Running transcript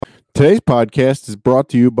Today's podcast is brought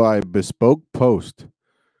to you by Bespoke Post.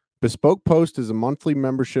 Bespoke Post is a monthly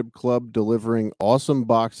membership club delivering awesome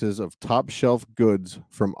boxes of top shelf goods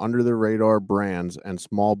from under the radar brands and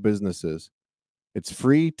small businesses. It's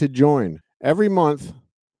free to join. Every month,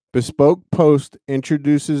 Bespoke Post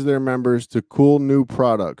introduces their members to cool new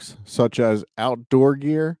products such as outdoor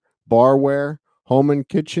gear, barware, home and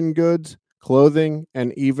kitchen goods, clothing,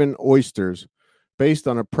 and even oysters, based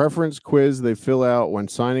on a preference quiz they fill out when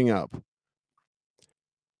signing up.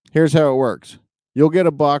 Here's how it works. You'll get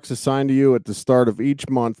a box assigned to you at the start of each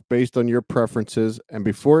month based on your preferences, and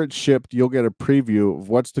before it's shipped, you'll get a preview of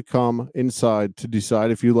what's to come inside to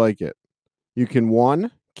decide if you like it. You can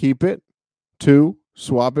 1. Keep it, 2.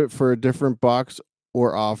 Swap it for a different box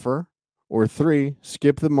or offer, or 3.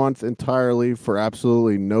 Skip the month entirely for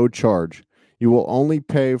absolutely no charge. You will only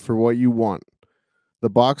pay for what you want. The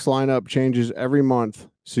box lineup changes every month,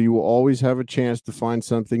 so you will always have a chance to find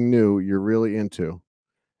something new you're really into.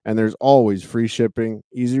 And there's always free shipping,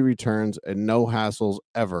 easy returns, and no hassles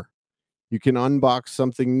ever. You can unbox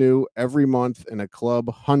something new every month in a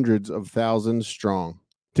club hundreds of thousands strong.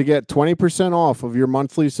 To get 20% off of your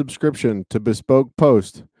monthly subscription to Bespoke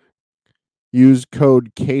Post, use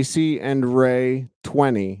code Casey and Ray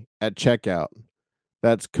 20 at checkout.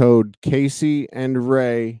 That's code Casey and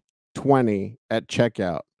Ray 20 at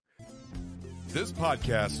checkout. This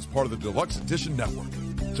podcast is part of the Deluxe Edition Network.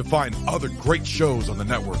 To find other great shows on the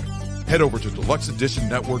network, head over to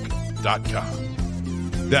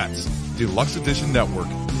deluxeeditionnetwork.com. That's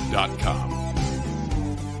deluxeeditionnetwork.com.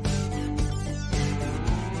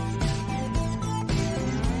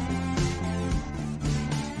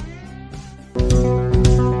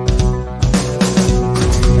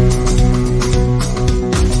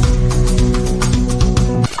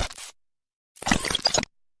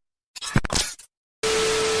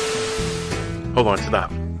 Hold on, stop.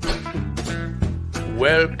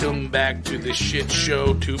 Welcome back to the Shit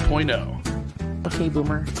Show 2.0. Okay,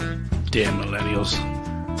 boomer. Damn millennials.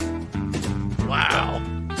 Wow.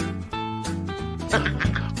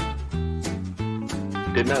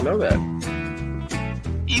 Did not know that.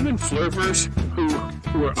 Even flirters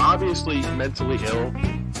who are obviously mentally ill.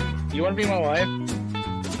 You want to be my wife?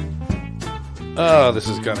 Oh, this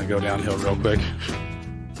is going to go downhill real quick.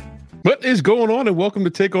 What is going on? And welcome to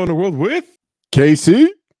Take On the World with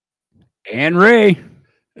Casey and Ray.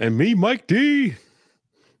 And me, Mike D.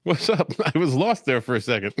 What's up? I was lost there for a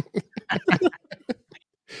second.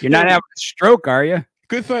 You're not having a stroke, are you?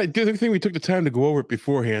 Good thing we took the time to go over it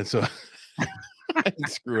beforehand, so I didn't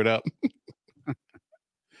screw it up.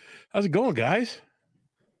 How's it going, guys?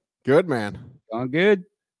 Good, man. Going good.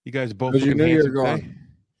 You guys both Because you looking knew you were handsome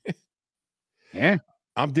today? Yeah.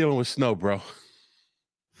 I'm dealing with snow, bro.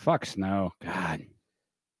 Fuck snow. God.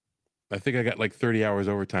 I think I got like 30 hours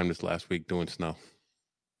overtime this last week doing snow.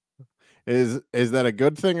 Is that a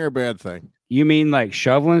good thing or a bad thing? You mean like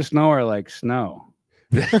shoveling snow or like snow?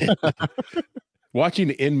 Watching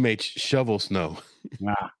the inmates shovel snow.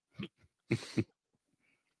 Nah.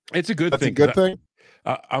 It's a good That's thing. a good thing?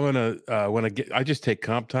 I'm gonna when I just take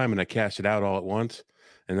comp time and I cash it out all at once,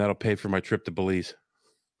 and that'll pay for my trip to Belize.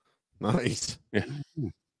 Nice. Yeah.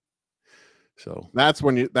 So That's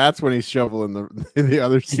when he's shoveling the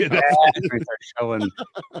other side. Yeah, shoveling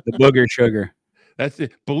the booger sugar. That's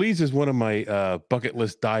it. Belize is one of my bucket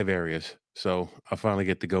list dive areas, so I finally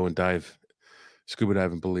get to go and scuba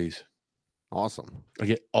dive in Belize. Awesome. I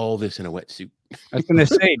get all this in a wetsuit. I was gonna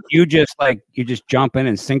say, you just jump in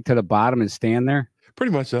and sink to the bottom and stand there,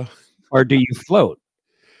 Pretty much so. or do you float?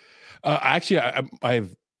 Actually, I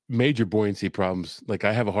have major buoyancy problems. Like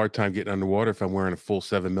I have a hard time getting underwater if I'm wearing a full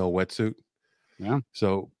 7 mil wetsuit. Yeah.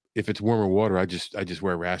 So if it's warmer water, I just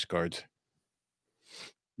wear rash guards.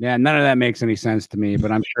 Yeah, none of that makes any sense to me,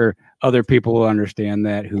 but I'm sure other people will understand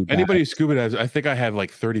that. Anybody who scuba dives, I think I have like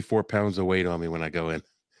 34 pounds of weight on me when I go in.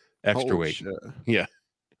 Extra weight. Shit. Yeah.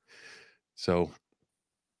 So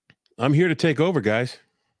I'm here to take over, guys.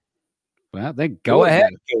 Well, then go ahead.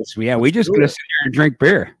 Yeah, we just gonna sit here and drink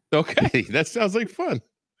beer. Okay, that sounds like fun.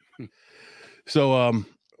 So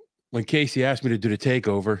when Casey asked me to do the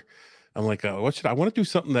takeover, I'm like, what should I want to do?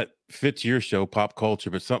 Something that fits your show, pop culture,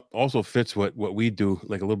 but also fits what we do,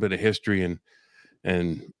 like a little bit of history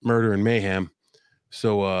and murder and mayhem.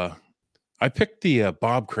 So I picked the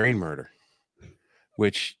Bob Crane murder,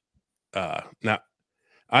 which now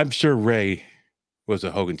I'm sure Ray was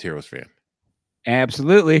a Hogan's Heroes fan.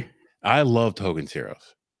 Absolutely. I loved Hogan's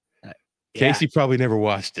Heroes. Casey probably never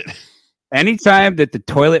watched it. Anytime that the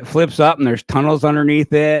toilet flips up and there's tunnels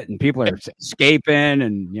underneath it and people are escaping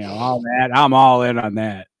and all that, I'm all in on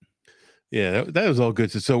that. Yeah, that was all good.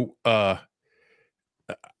 So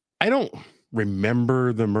I don't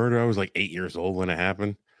remember the murder. I was like 8 years old when it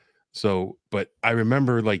happened. So, but I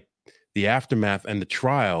remember like the aftermath and the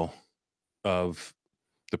trial of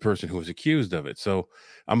the person who was accused of it. So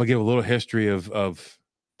I'm gonna give a little history of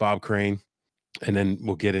Bob Crane, and then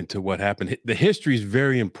we'll get into what happened. The history is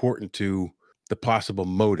very important to the possible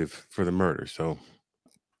motive for the murder. So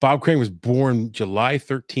Bob Crane was born July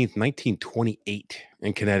 13th, 1928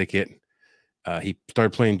 in Connecticut. He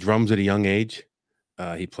started playing drums at a young age.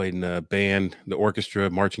 He played in a band, the orchestra,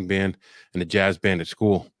 marching band, and the jazz band at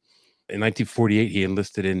school. In 1948, he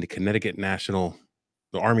enlisted in the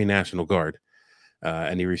Army National Guard,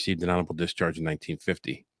 and he received an honorable discharge in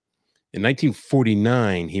 1950. In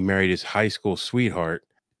 1949, he married his high school sweetheart,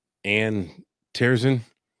 Ann Tiersen.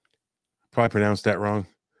 Probably pronounced that wrong.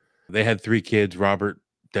 They had 3 kids, Robert,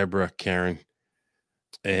 Deborah, Karen,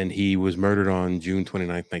 and he was murdered on June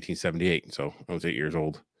 29th, 1978. So I was 8 years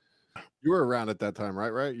old. You were around at that time,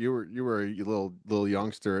 right? You were a little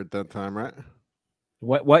youngster at that time, right?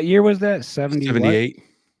 What year was that? 78. What?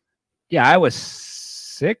 Yeah, I was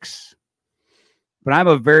 6, but I'm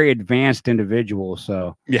a very advanced individual,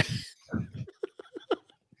 so Yeah.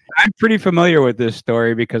 I'm pretty familiar with this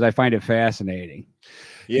story because I find it fascinating.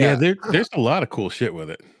 Yeah, there's a lot of cool shit with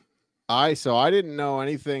it. I didn't know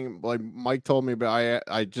anything. Like Mike told me, but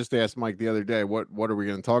I just asked Mike the other day, what are we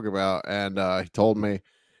going to talk about? And he told me,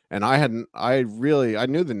 and I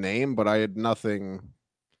knew the name, but I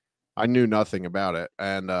knew nothing about it.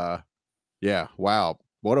 And yeah, wow,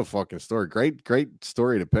 what a fucking story! Great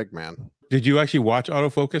story to pick, man. Did you actually watch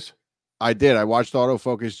Autofocus? I did. I watched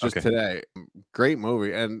Autofocus just Okay. today. Great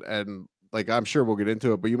movie, and like I'm sure we'll get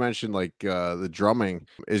into it. But you mentioned like the drumming.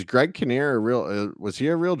 Is Greg Kinnear a real? Was he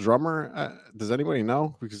a real drummer? Does anybody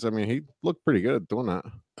know? Because I mean, he looked pretty good at doing that.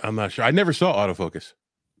 I'm not sure. I never saw Autofocus.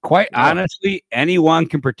 Quite honestly, anyone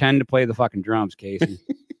can pretend to play the fucking drums, Casey.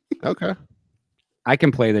 Okay. I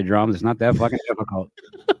can play the drums. It's not that fucking difficult.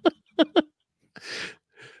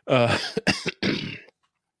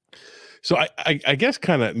 So I guess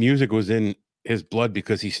kind of music was in his blood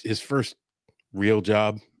because his first real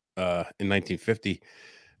job in 1950,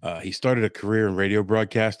 he started a career in radio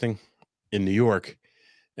broadcasting in New York,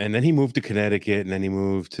 and then he moved to Connecticut, and then he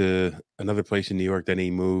moved to another place in New York, then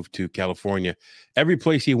he moved to California. Every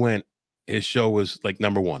place he went, his show was like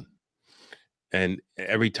number 1, and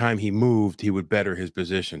every time he moved, he would better his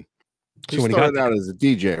position. He started out as a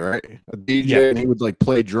DJ, right? A DJ, yeah. And he would like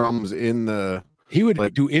play drums in the. He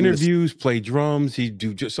would do interviews, play drums. He'd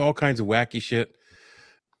do just all kinds of wacky shit.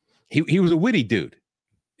 He was a witty dude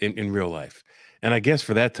in real life. And I guess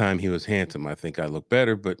for that time he was handsome. I think I look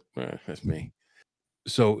better, but that's me.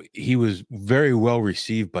 So he was very well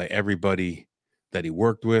received by everybody that he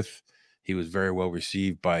worked with. He was very well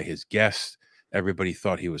received by his guests. Everybody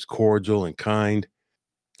thought he was cordial and kind.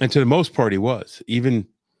 And to the most part, he was. Even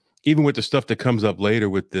with the stuff that comes up later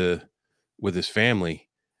with his family,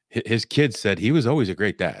 his kids said he was always a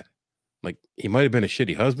great dad. Like he might have been a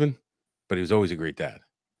shitty husband, but he was always a great dad.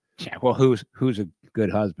 Yeah, well, who's a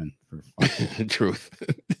good husband? Truth.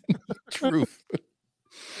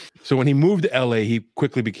 So when he moved to LA, he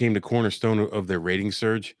quickly became the cornerstone of their rating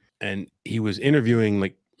surge. And he was interviewing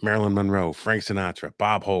like Marilyn Monroe, Frank Sinatra,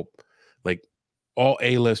 Bob Hope, like all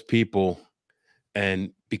A-list people.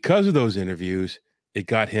 And because of those interviews, it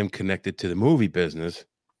got him connected to the movie business.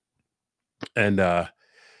 And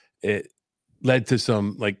it led to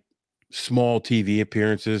some like small TV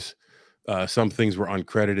appearances. Some things were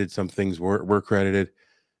uncredited. Some things were credited.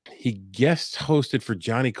 He guest hosted for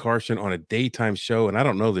Johnny Carson on a daytime show. And I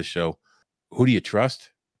don't know this show. Who Do You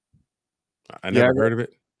Trust? I never heard of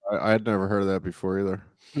it. I had never heard of that before either.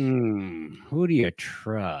 Who Do You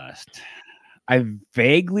Trust? I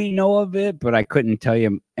vaguely know of it, but I couldn't tell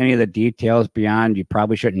you any of the details beyond you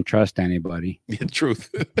probably shouldn't trust anybody. Yeah,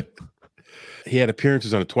 truth. He had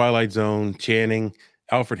appearances on The Twilight Zone, Channing,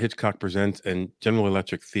 Alfred Hitchcock Presents, and General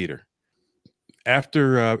Electric Theater.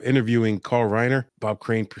 After interviewing Carl Reiner, Bob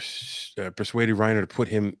Crane persuaded Reiner to put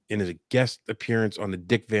him in as a guest appearance on the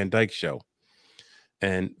Dick Van Dyke Show.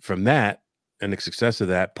 And from that, and the success of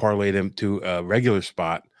that, parlayed him to a regular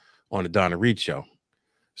spot on the Donna Reed Show.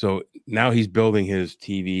 So now he's building his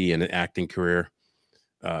TV and acting career.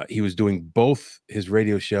 He was doing both his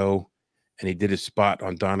radio show and he did his spot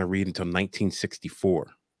on Donna Reed until 1964.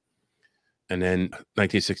 And then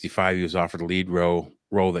 1965, he was offered a lead role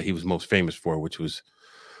that he was most famous for, which was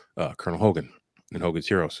Colonel Hogan in Hogan's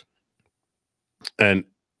Heroes. And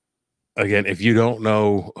again, if you don't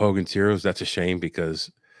know Hogan's Heroes, that's a shame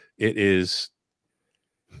because it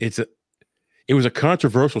was a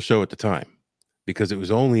controversial show at the time because it was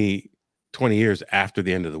only 20 years after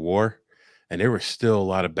the end of the war. and there was still a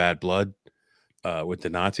lot of bad blood with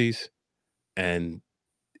the Nazis. And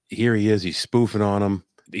here he is, he's spoofing on them.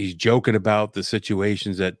 He's joking about the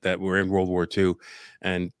situations that were in World War II.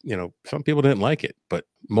 And, some people didn't like it, but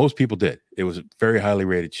most people did. It was a very highly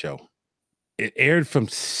rated show. It aired from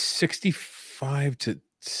 65 to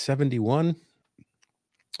 71.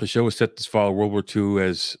 The show was set to follow World War II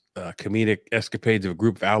as comedic escapades of a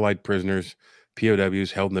group of Allied prisoners,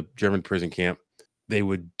 POWs, held in the German prison camp. They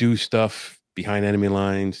would do stuff behind enemy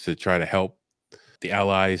lines to try to help the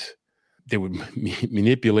Allies. They would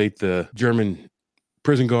manipulate the German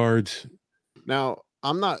prison guards. Now,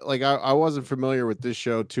 I'm not I wasn't familiar with this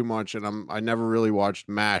show too much, and I never really watched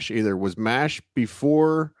MASH either. Was MASH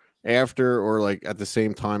before, after, or at the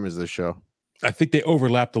same time as this show? I think they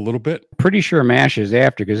overlapped a little bit. Pretty sure MASH is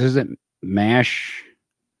after, because isn't MASH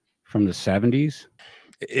from the 70s?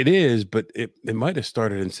 It is, but it might have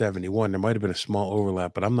started in 71. There might have been a small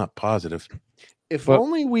overlap, but I'm not positive. If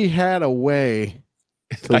only we had a way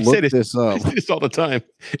to I look this up. I say this all the time.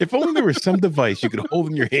 If only there was some device you could hold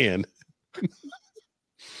in your hand.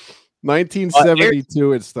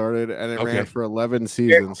 1972 it started, and it ran for 11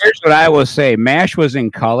 seasons. Here's what I will say. MASH was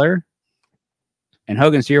in color, and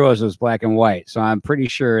Hogan's Heroes was black and white. So I'm pretty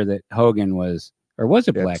sure that Hogan was, or was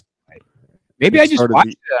it black and white? Maybe I just watched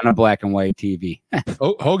it on a black and white TV.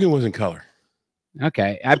 Hogan was in color.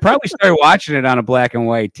 Okay. I probably started watching it on a black and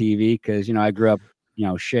white TV because, I grew up,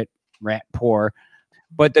 shit, rat poor.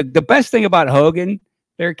 But the best thing about Hogan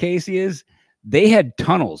there, Casey, is they had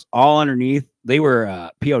tunnels all underneath. They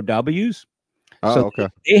were POWs. Oh, so okay.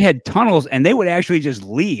 They had tunnels, and they would actually just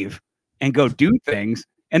leave and go do things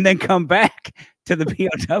and then come back to the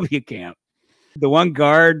POW camp. The one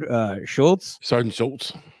guard, Sergeant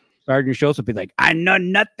Schultz would be like, I know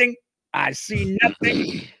nothing. I see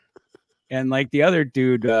nothing. And the other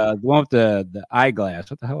dude, the one with the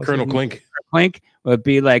eyeglass, what the hell was Colonel Klink? Klink would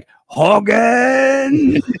be like,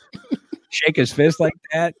 Hogan! Shake his fist like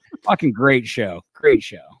that. Fucking great show. Great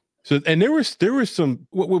show. So, and there was some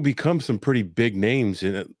what will become some pretty big names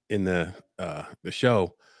in the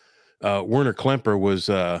show. Werner Klemper was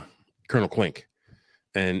Colonel Klink,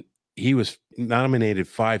 and he was nominated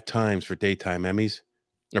 5 times for daytime Emmys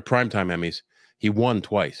or primetime Emmys. He won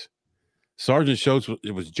twice. Sergeant Schultz,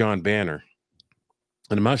 it was John Banner,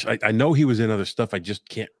 and I know he was in other stuff. I just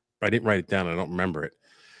can't. I didn't write it down. I don't remember it.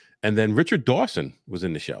 And then Richard Dawson was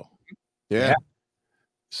in the show. Yeah.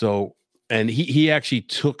 So, and he actually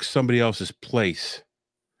took somebody else's place.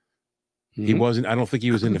 Mm-hmm. He wasn't. I don't think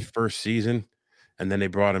he was in the first season, and then they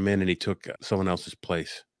brought him in, and he took someone else's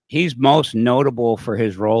place. He's most notable for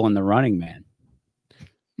his role in The Running Man.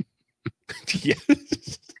 Yes.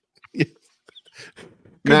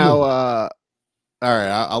 Now, all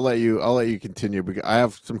right, I'll let you continue because I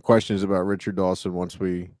have some questions about Richard Dawson once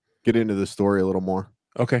we get into the story a little more.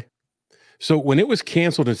 Okay. So when it was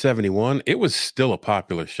canceled in 71, it was still a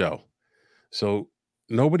popular show. So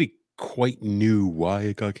nobody quite knew why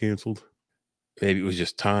it got canceled. Maybe it was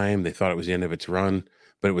just time. They thought it was the end of its run,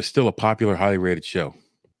 but it was still a popular, highly rated show.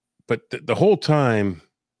 But the whole time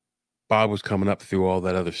Bob was coming up through all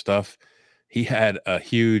that other stuff, he had a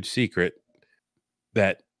huge secret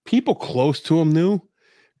that people close to him knew,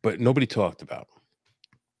 but nobody talked about.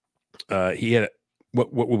 He had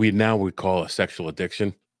what we now would call a sexual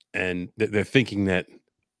addiction, and they're thinking that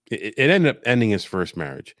it ended up ending his first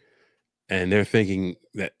marriage, and they're thinking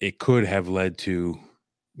that it could have led to,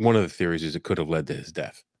 one of the theories is it could have led to his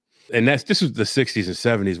death. And this was the 60s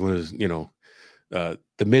and 70s when it was,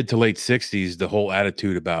 the mid to late 60s, the whole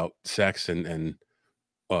attitude about sex and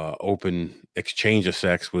open exchange of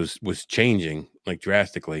sex was changing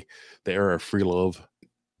drastically. The era of free love,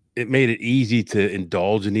 it made it easy to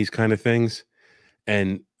indulge in these kind of things.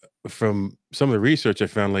 And from some of the research I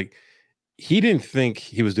found, he didn't think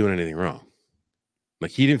he was doing anything wrong.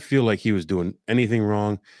 He didn't feel like he was doing anything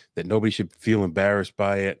wrong, that nobody should feel embarrassed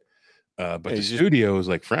by it. But the studios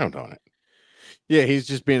frowned on it. Yeah, he's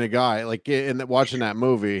just being a guy. Watching that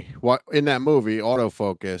movie,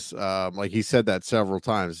 Autofocus, he said that several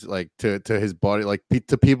times, to his buddy,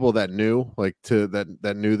 to people that knew,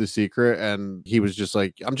 that knew the secret, and he was just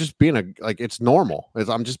I'm just being it's normal.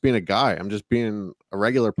 I'm just being a guy. I'm just being a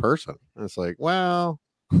regular person. And it's well,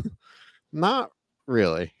 not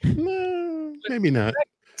really. Maybe not.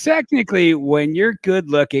 Technically, when you're good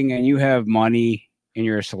looking and you have money and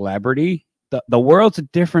you're a celebrity, the world's a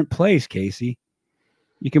different place, Casey.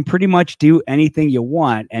 You can pretty much do anything you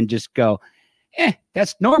want and just go,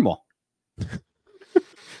 that's normal.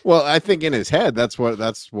 Well, I think in his head, that's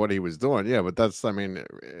what he was doing. Yeah, but it's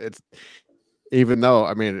even though,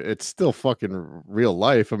 I mean, it's still fucking real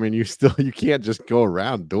life. I mean, you can't just go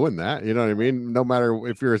around doing that. You know what I mean? No matter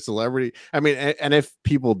if you're a celebrity. I mean, and if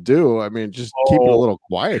people do, I mean, just keep it a little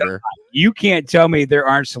quieter. You can't tell me there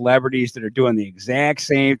aren't celebrities that are doing the exact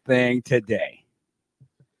same thing today.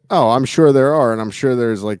 Oh, I'm sure there are, and I'm sure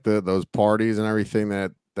there's like those parties and everything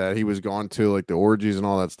that he was going to, like the orgies and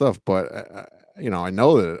all that stuff. But you know, I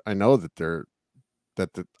know that I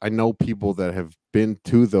know people that have been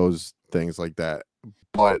to those things like that,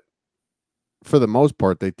 but for the most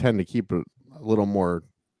part, they tend to keep it a little more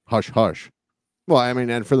hush hush. Well, I mean,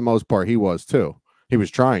 and for the most part, he was too. He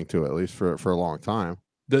was trying to, at least for a long time.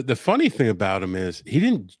 The funny thing about him is he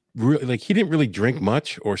didn't really drink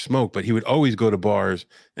much or smoke, but he would always go to bars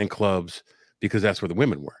and clubs because that's where the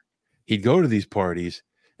women were. He'd go to these parties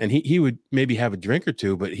and he would maybe have a drink or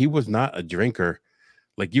two, but he was not a drinker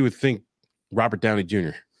like you would think. Robert Downey Jr.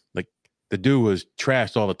 Like the dude was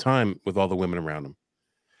trashed all the time with all the women around him.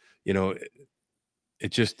 You know,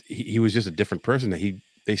 it just he was just a different person. That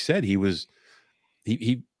they said he was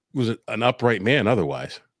an upright man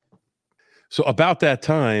otherwise. So about that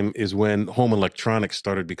time is when home electronics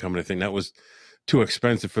started becoming a thing. That was too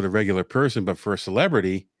expensive for the regular person, but for a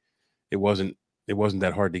celebrity, it wasn't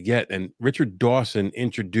that hard to get. And Richard Dawson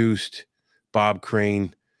introduced Bob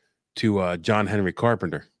Crane to John Henry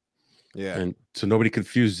Carpenter. Yeah. And so nobody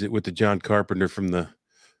confuses it with the John Carpenter from the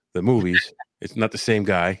movies. It's not the same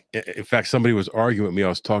guy. In fact, somebody was arguing with me. I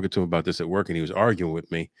was talking to him about this at work, and he was arguing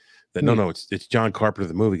with me that no, it's John Carpenter,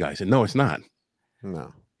 the movie guy. I said, no, it's not.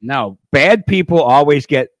 No, bad people always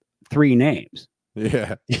get 3 names.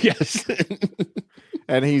 Yeah. Yes.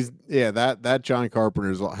 And that John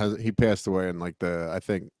Carpenter he passed away in like I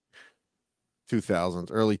think 2000s,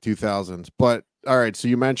 early 2000s. But all right, so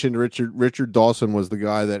you mentioned Richard Dawson was the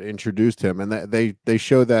guy that introduced him, and that they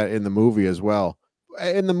show that in the movie as well.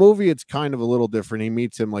 In the movie, it's kind of a little different. He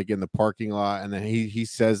meets him like in the parking lot, and then he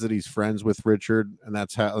says that he's friends with Richard, and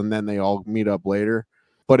and then they all meet up later.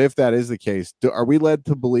 But if that is the case, are we led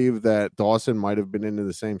to believe that Dawson might have been into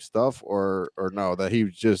the same stuff, or no, that he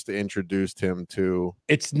just introduced him to?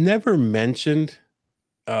 It's never mentioned.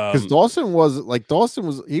 Because Dawson was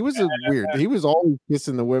he was weird. He was always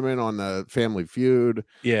kissing the women on the Family Feud.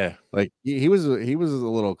 Yeah, like he was a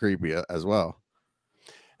little creepy as well.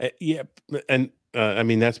 Yeah, and I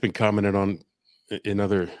mean that's been commented on in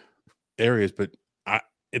other areas, but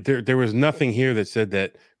there was nothing here that said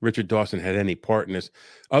that Richard Dawson had any part in this,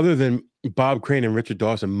 other than Bob Crane and Richard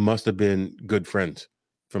Dawson must have been good friends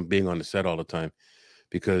from being on the set all the time,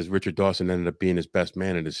 because Richard Dawson ended up being his best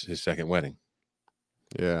man at his second wedding.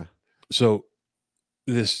 Yeah. So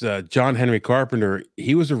this John Henry Carpenter,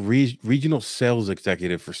 he was a regional sales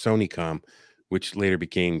executive for Sonycom, which later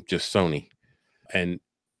became just Sony. And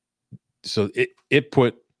so it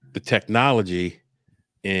put the technology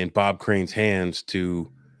in Bob Crane's hands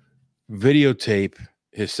to videotape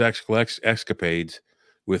his sexual escapades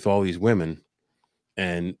with all these women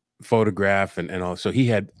and photograph and all. So he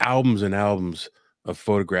had albums and albums of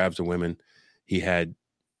photographs of women. He had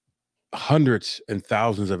hundreds and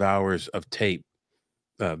thousands of hours of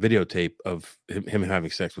videotape of him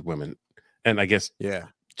having sex with women. And I guess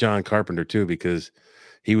John Carpenter too, because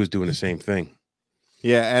he was doing the same thing.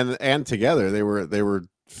 Yeah, and together they were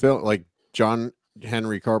like John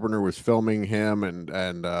Henry Carpenter was filming him,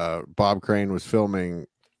 and Bob Crane was filming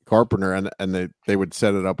Carpenter, and they would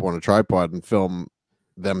set it up on a tripod and film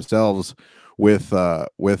themselves with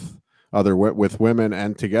women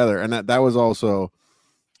and together. And that was also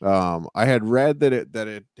I had read that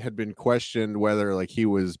it had been questioned whether like he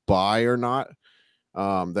was bi or not,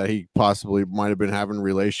 that he possibly might have been having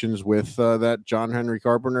relations with that John Henry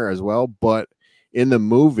Carpenter as well. But in the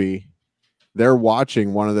movie, they're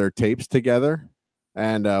watching one of their tapes together,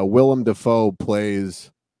 and Willem Dafoe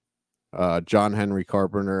plays John Henry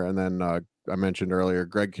Carpenter, and then I mentioned earlier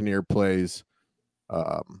Greg Kinnear plays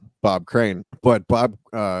Bob Crane. But Bob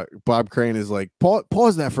Crane is like,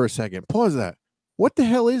 pause that for a second. Pause that. What the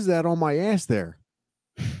hell is that on my ass there?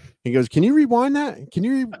 He goes, can you rewind that? Can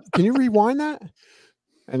you rewind that?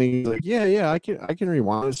 And he's like, yeah, I can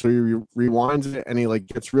rewind it. So he rewinds it, and he like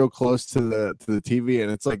gets real close to the TV,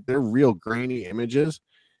 and it's like they're real grainy images.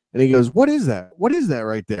 And he goes, what is that? What is that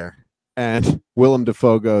right there? And Willem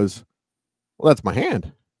Dafoe goes, well, that's my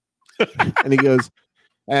hand. And he goes,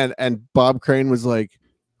 and Bob Crane was like,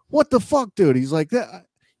 what the fuck, dude? He's like, that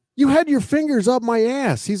you had your fingers up my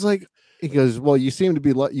ass. He goes, well, you seem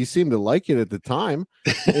to like it at the time.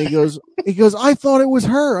 And he goes, I thought it was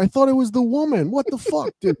her. I thought it was the woman. What the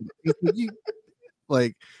fuck, dude?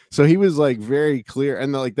 So he was like very clear,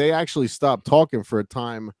 and like they actually stopped talking for a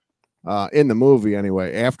time in the movie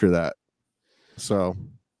anyway after that. So,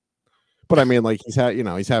 but I mean, like he's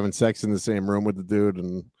having sex in the same room with the dude,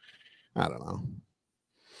 and I don't know.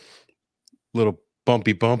 Little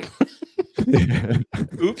bumpy bump.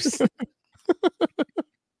 Oops.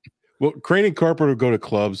 Well, Crane and Carpenter would go to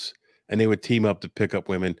clubs and they would team up to pick up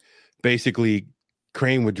women. Basically,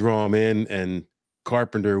 Crane would draw them in and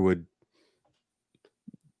Carpenter would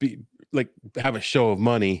be like have a show of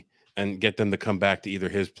money and get them to come back to either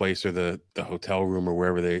his place or the hotel room or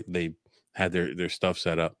wherever they had their stuff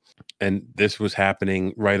set up. And this was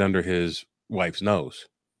happening right under his wife's nose.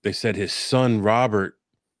 They said his son, Robert,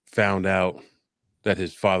 found out that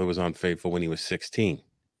his father was unfaithful when he was 16.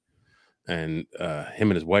 And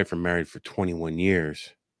him and his wife were married for 21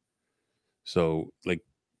 years. So, like,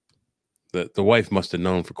 the wife must have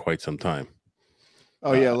known for quite some time.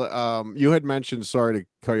 Oh, yeah. You had mentioned, sorry to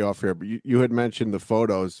cut you off here, but you had mentioned the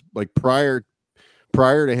photos. Like, prior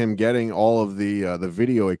to him getting all of the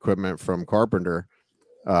video equipment from Carpenter,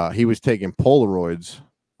 he was taking Polaroids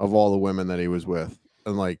of all the women that he was with.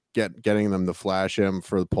 And like getting them to flash him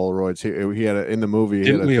for the Polaroids. He had in the movie.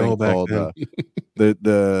 Didn't we all thing back called then?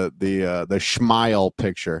 the Schmile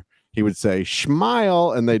picture. He would say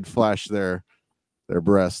Schmile, and they'd flash their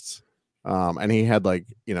breasts. And he had like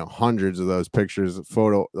hundreds of those pictures,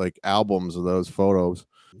 like albums of those photos.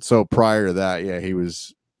 So prior to that, yeah,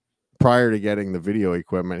 prior to getting the video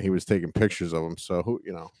equipment, he was taking pictures of them. So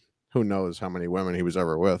who knows how many women he was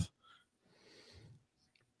ever with.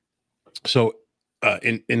 So.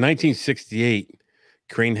 In 1968,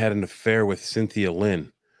 Crane had an affair with Cynthia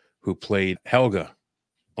Lynn, who played Helga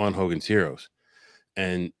on Hogan's Heroes.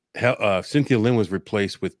 And Cynthia Lynn was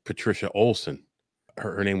replaced with Patricia Olson.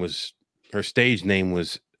 Her stage name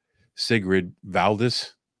was Sigrid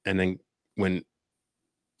Valdis. And then when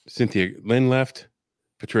Cynthia Lynn left,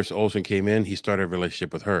 Patricia Olson came in. He started a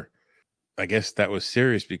relationship with her. I guess that was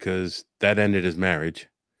serious because that ended his marriage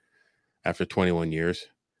after 21 years.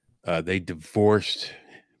 They divorced.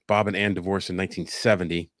 Bob and Ann divorced in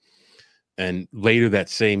 1970. And later that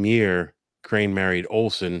same year, Crane married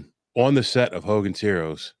Olson on the set of Hogan's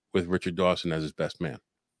Heroes with Richard Dawson as his best man,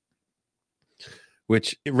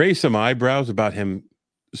 which raised some eyebrows about him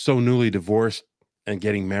so newly divorced and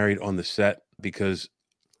getting married on the set because,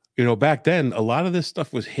 back then, a lot of this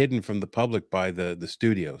stuff was hidden from the public by the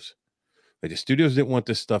studios. Like the studios didn't want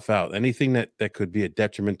this stuff out. Anything that could be a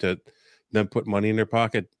detriment to them put money in their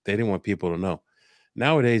pocket, they didn't want people to know.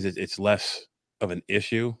 Nowadays, it's less of an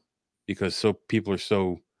issue because people are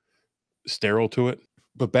so sterile to it.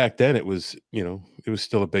 But back then, it was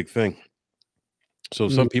still a big thing. So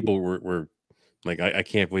some people were like, I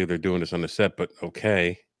can't believe they're doing this on the set, but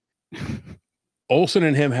okay. Olson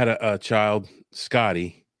and him had a child,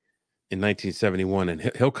 Scotty, in 1971,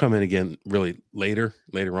 and he'll come in again really later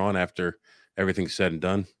on after everything's said and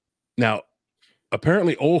done. Now,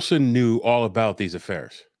 apparently, Olson knew all about these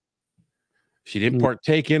affairs. She didn't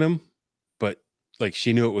partake in them, but like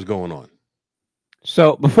she knew what was going on.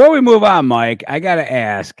 So before we move on, Mike, I got to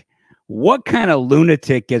ask, what kind of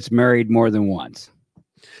lunatic gets married more than once?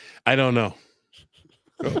 I don't know.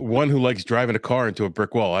 One who likes driving a car into a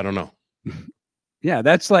brick wall. I don't know. Yeah,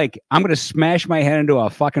 that's like, I'm going to smash my head into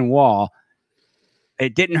a fucking wall.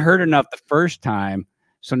 It didn't hurt enough the first time.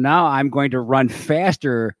 So now I'm going to run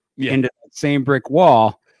faster into that same brick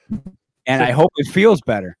wall, and I hope it feels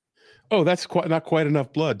better. Oh, that's not quite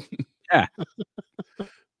enough blood. Yeah.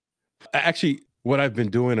 Actually, what I've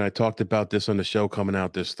been doing, I talked about this on the show coming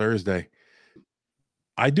out this Thursday.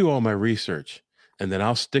 I do all my research, and then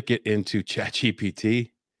I'll stick it into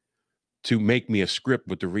ChatGPT to make me a script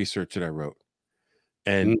with the research that I wrote.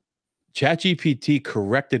 And ChatGPT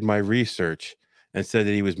corrected my research and said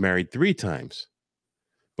that he was married 3 times,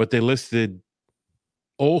 but they listed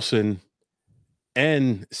Olson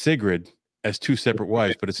and Sigrid as 2 separate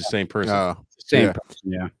wives, but it's the same person. Same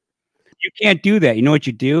person, yeah. You can't do that. You know what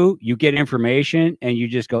you do? You get information and you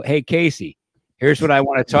just go, hey, Casey, here's what I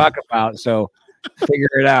want to talk about. So figure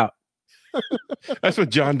it out. That's what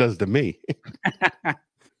John does to me.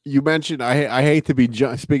 You mentioned, I hate to be,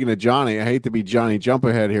 speaking of Johnny, I hate to be Johnny jump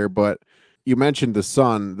ahead here, but you mentioned the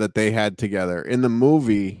son that they had together. In the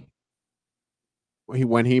movie,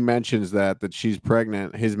 when he mentions that she's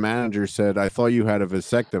pregnant, his manager said, I thought you had a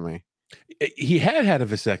vasectomy. He had a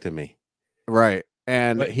vasectomy. Right.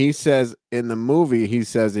 And he says in the movie,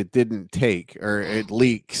 it didn't take, or it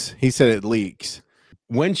leaks. He said it leaks.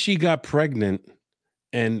 When she got pregnant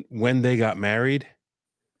and when they got married,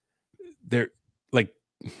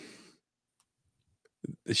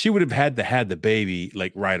 she would have had the baby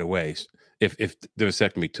like right away if the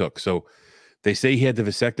vasectomy took. So they say he had the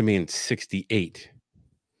vasectomy in 68.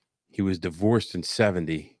 He was divorced in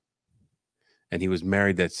 70. and he was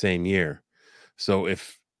married that same year. So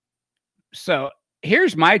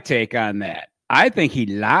here's my take on that. I think he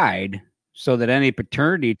lied so that any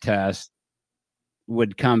paternity test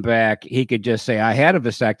would come back. He could just say, I had a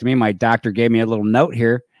vasectomy. My doctor gave me a little note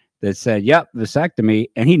here that said, yep, vasectomy.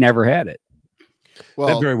 And he never had it. Well,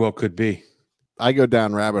 that very well could be. I go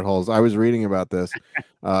down rabbit holes. I was reading about this.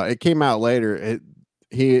 It came out later.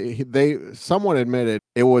 Someone admitted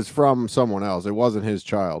it was from someone else. It wasn't his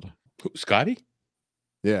child. Who, Scotty?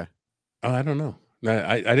 Yeah. Oh, I don't know.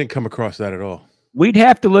 I didn't come across that at all. We'd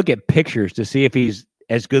have to look at pictures to see if he's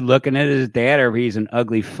as good looking as his dad or if he's an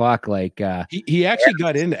ugly fuck. Like he actually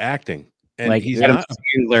got into acting. And like he's Adam not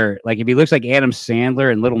Sandler. Like if he looks like Adam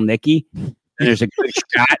Sandler and Little Nicky, there's a good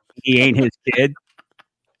shot he ain't his kid.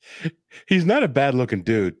 He's not a bad looking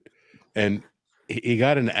dude. And he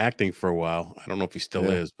got into acting for a while. I don't know if he still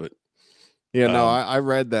is, but no, I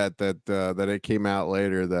read that it came out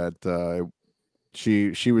later that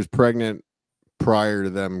she was pregnant prior to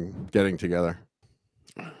them getting together.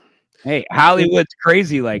 Hey, Hollywood's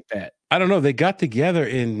crazy like that. I don't know. They got together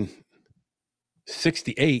in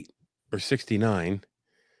 68 or 69.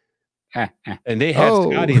 And they had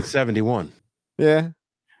Scotty in 71. Yeah.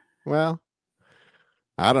 Well,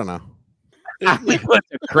 I don't know. Hollywood's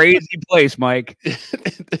a crazy place, Mike.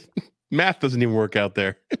 Math doesn't even work out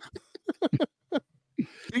there.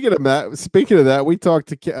 Speaking of that, we talked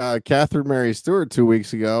to Catherine Mary Stewart 2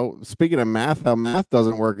 weeks ago. Speaking of math, how math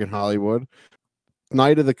doesn't work in Hollywood.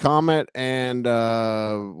 Night of the Comet and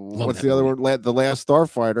what's the other one? The Last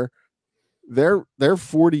Starfighter. They're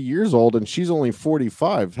 40 years old and she's only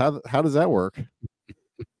 45. How does that work?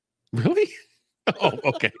 Really? Oh,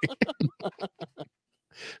 okay.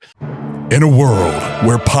 In a world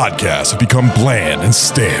where podcasts have become bland and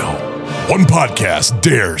stale, one podcast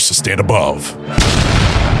dares to stand above.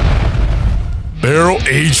 Barrel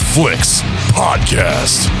Age Flicks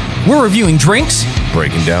Podcast. We're reviewing drinks,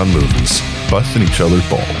 breaking down movies, busting each other's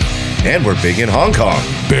balls. And we're big in Hong Kong.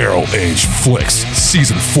 Barrel Age Flicks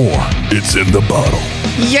Season 4. It's in the bottle.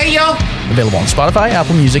 Yeah, yo! Available on Spotify,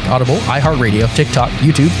 Apple Music, Audible, iHeartRadio, TikTok,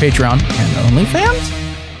 YouTube, Patreon, and OnlyFans.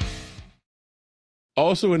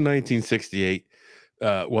 Also in 1968,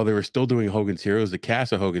 while they were still doing Hogan's Heroes, the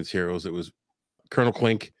cast of Hogan's Heroes, it was Colonel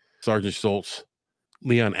Klink, Sergeant Schultz,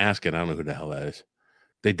 Leon Askin. I don't know who the hell that is.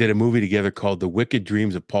 They did a movie together called The Wicked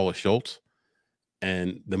Dreams of Paula Schultz,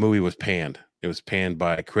 and the movie was panned. It was panned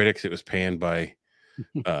by critics. It was panned by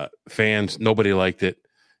fans. Nobody liked it.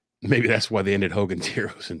 Maybe that's why they ended Hogan's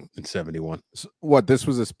Heroes in 71. So what, this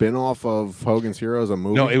was a spin-off of Hogan's Heroes, a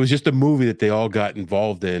movie? No, it was just a movie that they all got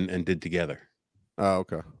involved in and did together. Oh,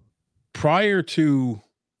 okay. Prior to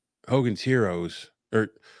Hogan's Heroes, or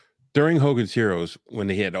during Hogan's Heroes, when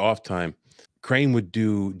they had off time, Crane would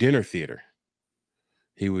do dinner theater.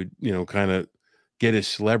 He would, kind of get his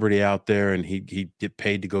celebrity out there, and he'd get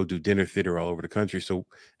paid to go do dinner theater all over the country. So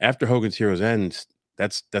after Hogan's Heroes ends,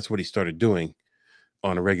 that's what he started doing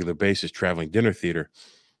on a regular basis, traveling dinner theater.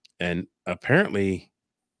 And apparently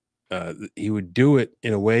he would do it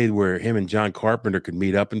in a way where him and John Carpenter could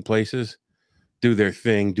meet up in places, do their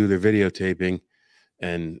thing, do their videotaping,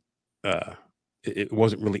 and it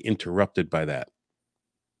wasn't really interrupted by that.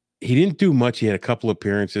 He didn't do much. He had a couple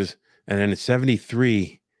appearances, and then in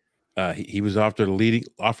 73, he was offered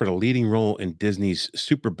a leading role in Disney's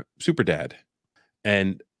Superdad.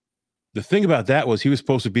 And the thing about that was he was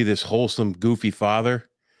supposed to be this wholesome, goofy father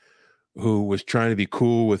who was trying to be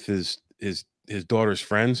cool with his daughter's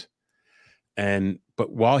friends. But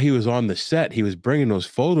while he was on the set, he was bringing those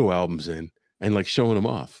photo albums in and like showing them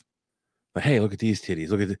off. Like, hey, look at these titties.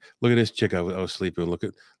 Look at this chick I was sleeping with. Look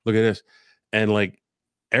at this. And like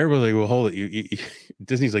everybody, like, well, hold it. You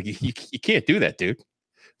Disney's like, you can't do that, dude.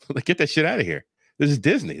 Like, get that shit out of here. This is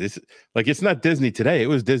Disney. It's not Disney today. It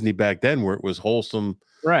was Disney back then, where it was wholesome,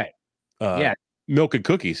 right? Milk and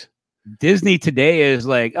cookies. Disney today is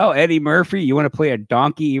like, oh, Eddie Murphy, you want to play a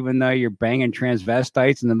donkey even though you're banging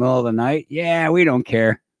transvestites in the middle of the night? Yeah, we don't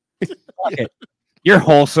care. You're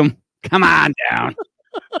wholesome. Come on down.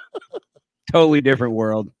 Totally different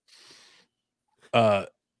world. But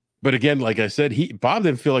again, like I said, Bob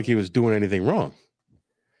didn't feel like he was doing anything wrong,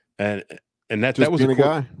 and that was a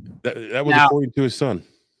guy. That was according to his son.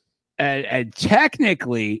 And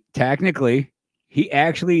technically, he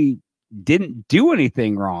actually didn't do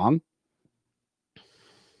anything wrong.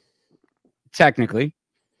 Technically,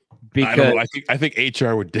 because I think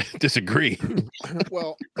HR would disagree.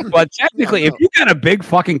 Well, technically, if you got a big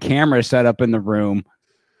fucking camera set up in the room,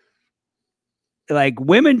 like,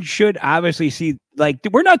 women should obviously see. Like,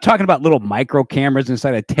 we're not talking about little micro cameras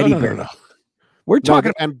inside a teddy bear. No. We're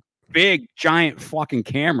talking about big, giant fucking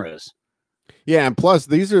cameras. Yeah, and plus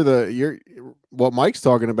these are what Mike's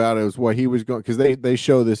talking about is what he was going, because they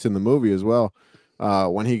show this in the movie as well.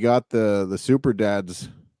 When he got the Super Dads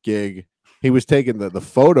gig, he was taking the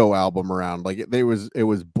photo album around. Like it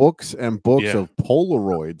was books and books of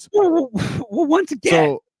Polaroids. Well, once again,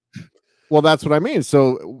 So, well, that's what I mean.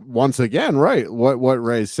 So once again, right? What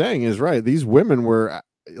Ray's saying is right. These women were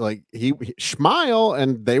like he smile,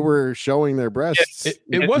 and they were showing their breasts,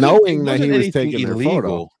 It wasn't knowing that he was anything taking their illegal.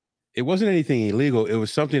 photo. It wasn't anything illegal. It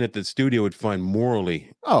was something that the studio would find morally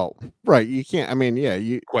Oh, right. You can't. I mean,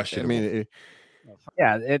 yeah, questionable. I mean,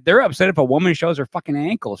 yeah, they're upset if a woman shows her fucking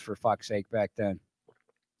ankles, for fuck's sake, back then.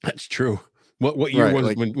 That's true. What year Right,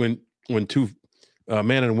 was like- when two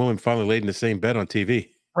man and woman finally laid in the same bed on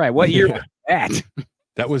TV? Right. What year was that?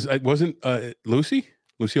 That was it wasn't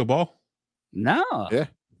Lucille Ball. No.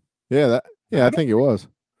 yeah, I think it was.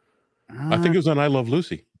 I think it was on I Love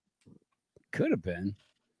Lucy. Could have been.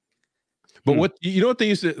 But what you know what they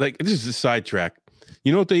used to like, this is a sidetrack.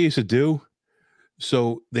 You know what they used to do?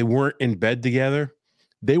 So they weren't in bed together.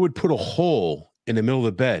 They would put a hole in the middle of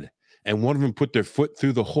the bed, and one of them put their foot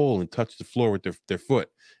through the hole and touch the floor with their foot.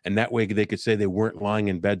 And that way they could say they weren't lying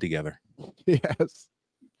in bed together. Yes.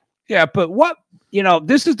 Yeah, but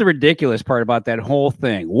this is the ridiculous part about that whole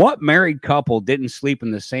thing. What married couple didn't sleep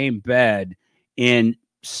in the same bed in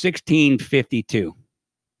 1652?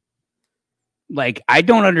 Like, I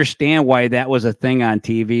don't understand why that was a thing on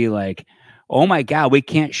TV. Like, oh my God, we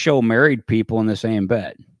can't show married people in the same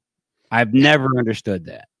bed. I've never understood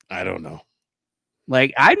that. I don't know.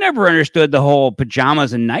 Like, I never understood the whole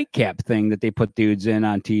pajamas and nightcap thing that they put dudes in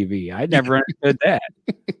on TV. I never understood that.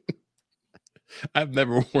 I've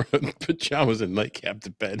never worn pajamas and nightcap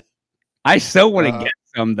to bed. I still want to get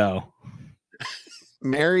some, though.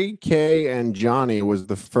 Mary Kay and Johnny was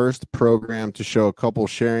the first program to show a couple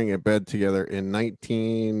sharing a bed together in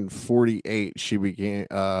 1948.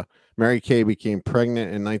 Mary Kay became pregnant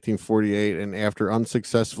in 1948, and after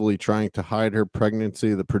unsuccessfully trying to hide her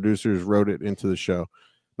pregnancy, the producers wrote it into the show.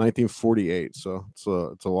 1948, so it's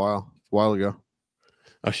a while ago.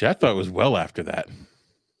 Oh shit, I thought it was well after that.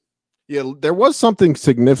 Yeah, there was something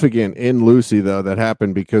significant in Lucy though that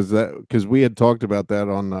happened because we had talked about that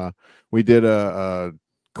on we did a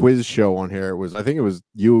quiz show on here. I think it was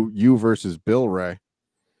you versus Bill Ray.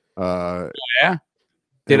 Yeah.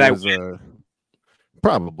 Did I win?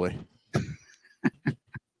 Probably.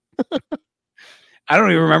 I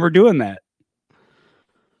don't even remember doing that.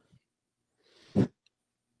 I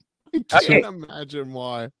can't imagine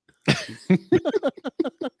why.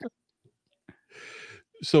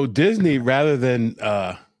 So Disney, rather than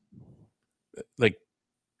like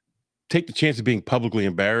take the chance of being publicly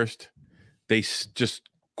embarrassed, they just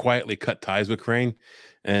quietly cut ties with Crane,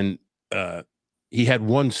 and he had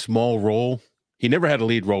one small role. He never had a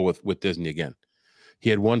lead role with Disney again.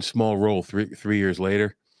 He had one small role three years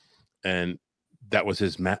later, and that was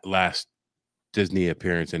his last Disney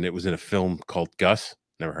appearance, and it was in a film called Gus.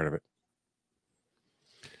 Never heard of it.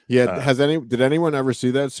 Yeah, did anyone ever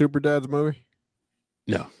see that Super Dads movie?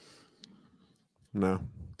 No.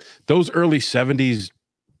 Those early 70s,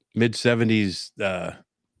 mid 70s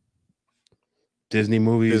Disney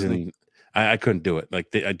movies, and I couldn't do it.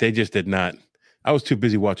 Like they just did not. I was too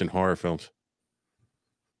busy watching horror films.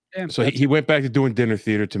 Yeah, so he went back to doing dinner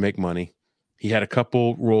theater to make money. He had a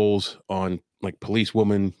couple roles on like Police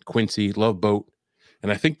Woman, Quincy, Love Boat,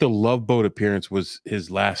 and I think the Love Boat appearance was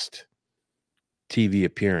his last TV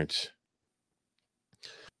appearance.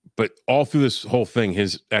 But all through this whole thing,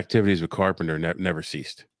 his activities with Carpenter never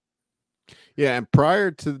ceased. Yeah, and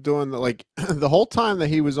prior to doing the whole time that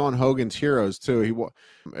he was on Hogan's Heroes too,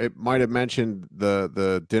 it might have mentioned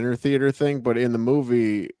the dinner theater thing, but in the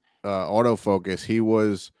movie Autofocus, he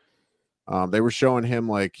was they were showing him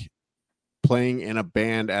like playing in a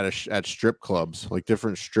band at strip clubs, like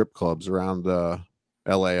different strip clubs around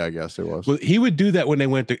LA, I guess it was. Well, he would do that when they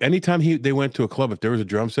went to anytime they went to a club. If there was a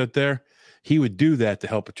drum set there, he would do that to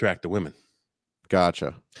help attract the women.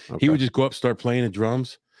 Gotcha. Okay. He would just go up, start playing the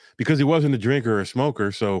drums because he wasn't a drinker or a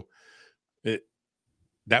smoker. So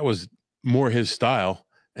that was more his style.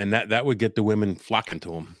 And that would get the women flocking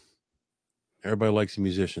to him. Everybody likes a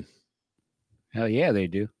musician. Hell yeah, they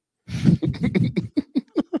do.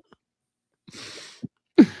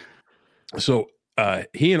 So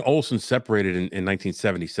he and Olsen separated in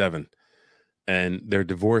 1977, and their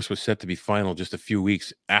divorce was set to be final just a few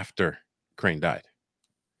weeks after Crane died.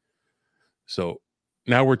 So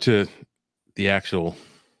now we're to the actual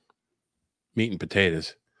meat and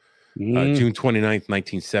potatoes. June 29th,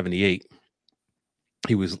 1978.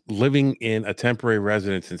 He was living in a temporary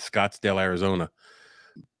residence in Scottsdale, Arizona.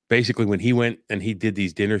 Basically, when he went and he did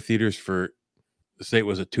these dinner theaters for say it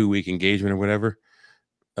was a 2-week engagement or whatever,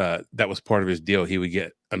 that was part of his deal. He would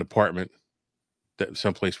get an apartment,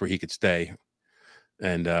 someplace where he could stay.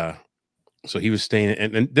 And so he was staying,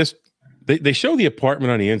 and this, they show the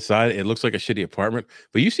apartment on the inside. It looks like a shitty apartment,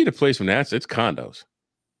 but you see the place from the outside, it's condos.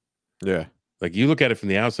 Yeah. Like you look at it from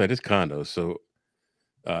the outside, it's condos. So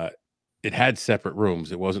it had separate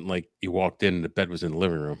rooms. It wasn't like you walked in and the bed was in the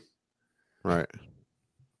living room. Right.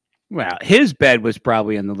 Well, his bed was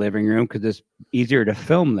probably in the living room because it's easier to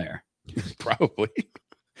film there. Probably.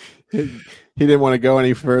 He didn't want to go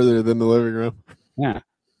any further than the living room. Yeah.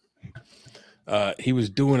 He was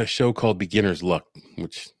doing a show called Beginner's Luck,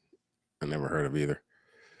 which I never heard of either.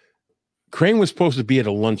 Crane was supposed to be at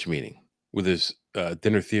a lunch meeting with his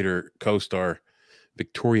dinner theater co-star,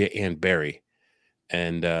 Victoria Ann Berry.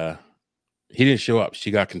 And he didn't show up.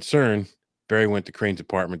 She got concerned. Berry went to Crane's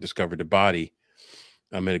apartment, discovered the body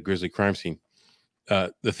at a grisly crime scene.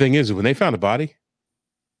 The thing is, when they found the body,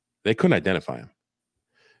 they couldn't identify him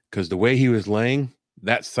because the way he was laying,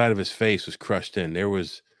 that side of his face was crushed in. There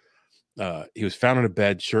was, he was found in a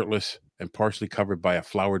bed, shirtless and partially covered by a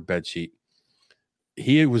flowered bed sheet.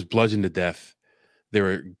 He was bludgeoned to death. There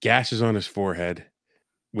were gashes on his forehead,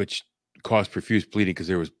 which caused profuse bleeding because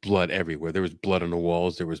there was blood everywhere. There was blood on the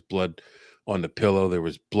walls. There was blood on the pillow. There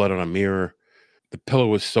was blood on a mirror. The pillow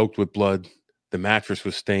was soaked with blood. The mattress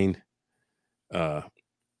was stained on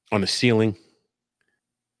the ceiling.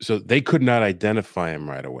 So they could not identify him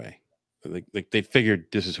right away. Like they figured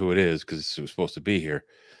this is who it is because it was supposed to be here,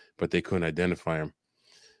 but they couldn't identify him.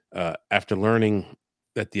 After learning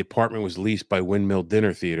that the apartment was leased by Windmill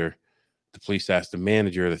Dinner Theater, the police asked the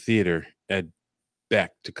manager of the theater, Ed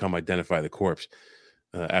Beck, to come identify the corpse.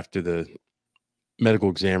 After the medical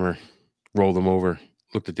examiner rolled him over,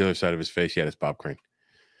 looked at the other side of his face, he had his Bob Crane.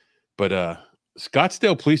 But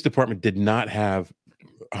Scottsdale Police Department did not have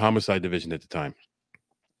a homicide division at the time.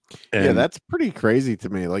 And yeah, that's pretty crazy to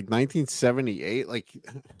me. Like 1978, like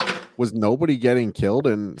was nobody getting killed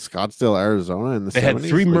in Scottsdale, Arizona in the 70s? They had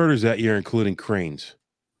 3 Like, murders that year, including Crane's,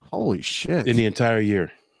 holy shit. in the entire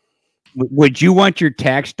year. Would you want your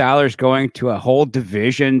tax dollars going to a whole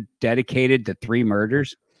division dedicated to 3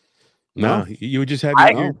 murders? No, you would just have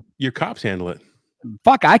your cops handle it.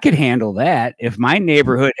 Fuck, I could handle that. If my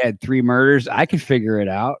neighborhood had 3 murders, I could figure it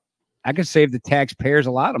out. I could save the taxpayers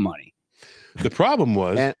a lot of money. The problem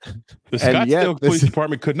was And- the and yet Scottsdale this- Police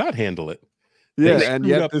Department could not handle it. Yeah, They and screwed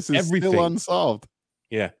yet up this is everything. still unsolved.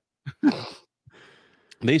 Yeah.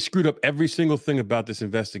 They screwed up every single thing about this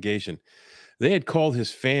investigation. They had called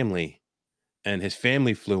his family, and his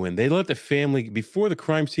family flew in. They let the family, before the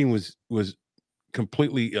crime scene was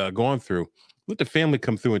completely gone through, let the family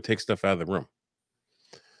come through and take stuff out of the room.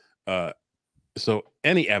 So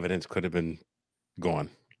any evidence could have been gone.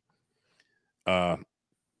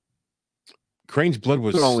 Crane's blood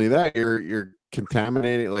was Not only that, you're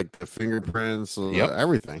contaminating like the fingerprints,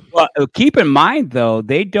 everything. Well, keep in mind, though,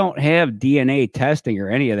 they don't have DNA testing or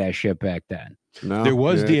any of that shit back then. No, there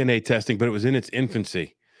was yeah. DNA testing, but it was in its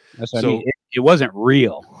infancy. That's what So- I mean. It wasn't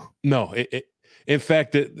real. No, in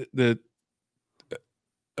fact, that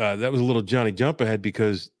was a little Johnny jump ahead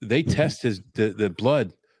because they test the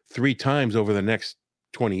blood 3 times over the next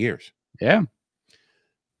 20 years. Yeah.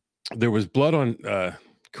 There was blood on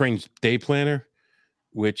Crane's day planner,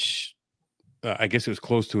 which I guess it was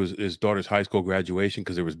close to his daughter's high school graduation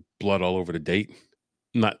because there was blood all over the date.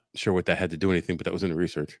 I'm not sure what that had to do anything, but that was in the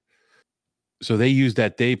research. So they used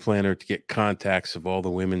that day planner to get contacts of all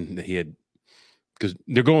the women that he had, because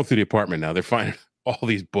they're going through the apartment now. They're finding all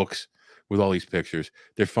these books with all these pictures.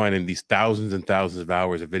 They're finding these thousands and thousands of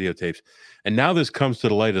hours of videotapes. And now this comes to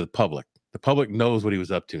the light of the public. The public knows what he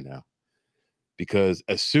was up to now. Because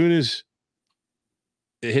as soon as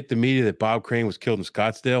it hit the media that Bob Crane was killed in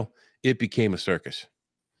Scottsdale, it became a circus.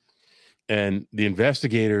 And the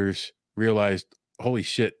investigators realized, holy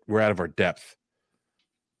shit, we're out of our depth.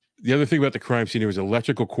 The other thing about the crime scene, there was an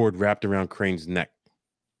electrical cord wrapped around Crane's neck.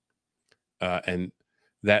 And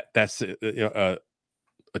that's a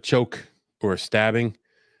choke or a stabbing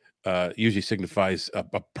usually signifies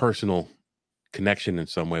a personal connection in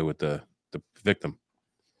some way with the victim.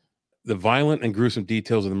 The violent and gruesome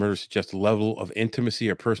details of the murder suggest a level of intimacy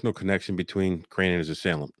or personal connection between Crane and his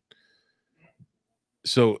assailant.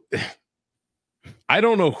 So I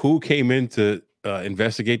don't know who came in to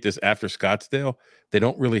investigate this after Scottsdale. They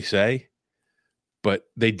don't really say, but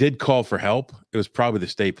they did call for help. It was probably the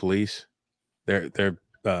state police. They're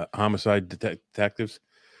homicide detectives.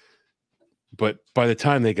 But by the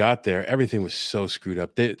time they got there, everything was so screwed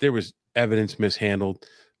up. There was evidence mishandled.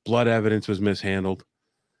 Blood evidence was mishandled.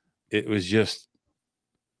 It was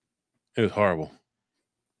horrible.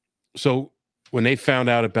 So when they found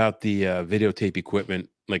out about the videotape equipment,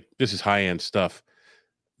 like this is high-end stuff,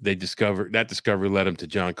 that discovery led them to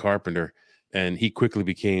John Carpenter, and he quickly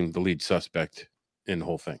became the lead suspect in the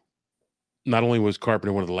whole thing. Not only was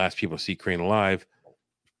Carpenter one of the last people to see Crane alive,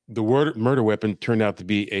 the murder weapon turned out to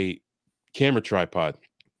be a camera tripod.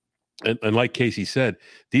 And like Casey said,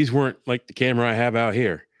 these weren't like the camera I have out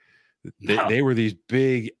here. They were these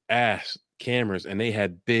big ass cameras, and they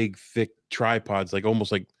had big, thick tripods, like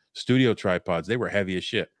almost like studio tripods. They were heavy as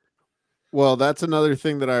shit. Well, that's another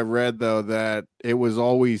thing that I read, though, that it was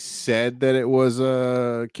always said that it was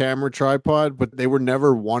a camera tripod, but they were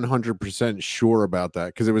never 100% sure about that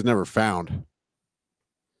because it was never found.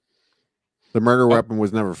 The murder weapon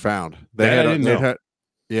was never found.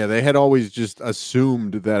 They had always just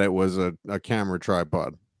assumed that it was a camera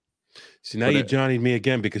tripod. See, now you Johnny'd me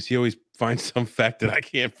again because he always finds some fact that I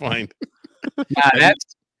can't find.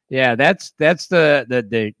 That's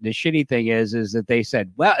the shitty thing is that they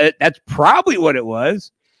said, well, that's probably what it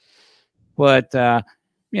was, but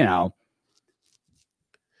you know,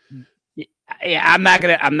 yeah, I'm not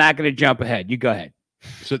gonna jump ahead. You go ahead.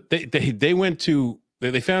 So they went to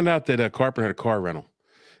they found out that Carpenter had a car rental,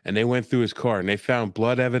 and they went through his car and they found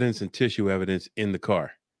blood evidence and tissue evidence in the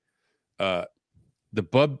car. The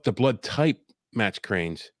blood type matched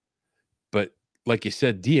Crane's, but like you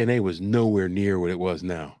said, DNA was nowhere near what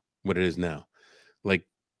it is now. Like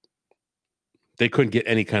they couldn't get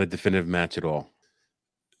any kind of definitive match at all.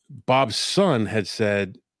 Bob's son had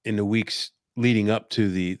said in the weeks leading up to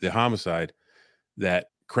the homicide that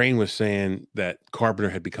Crane was saying that Carpenter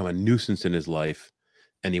had become a nuisance in his life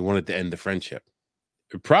and he wanted to end the friendship.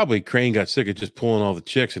 Probably Crane got sick of just pulling all the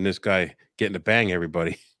chicks and this guy getting to bang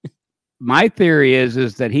everybody. My theory is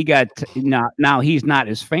that he got now he's not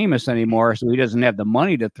as famous anymore, so he doesn't have the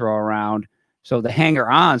money to throw around. So the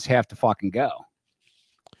hanger-ons have to fucking go.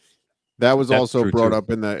 That was also brought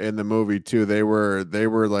up in the movie too. They were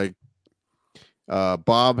like,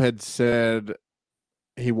 Bob had said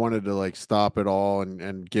he wanted to like stop it all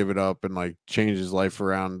and give it up and like change his life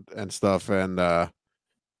around and stuff. And that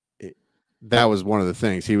was one of the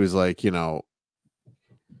things. He was like, you know,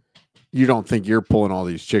 you don't think you're pulling all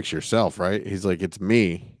these chicks yourself, right? He's like, it's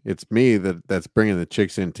me that's bringing the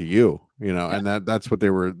chicks into you, you know. Yeah. And that's what they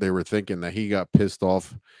were thinking, that he got pissed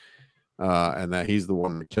off and that he's the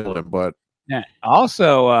one that killed him. But yeah,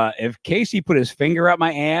 also if Casey put his finger up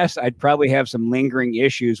my ass, I'd probably have some lingering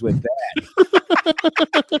issues with that.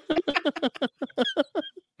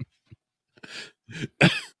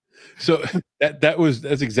 So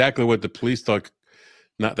that's exactly what the police thought,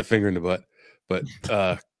 not the finger in the butt, but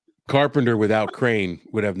Carpenter without Crane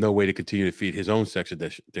would have no way to continue to feed his own sex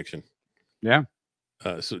addiction. Yeah.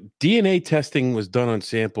 So DNA testing was done on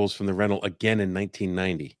samples from the rental again in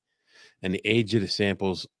 1990, and the age of the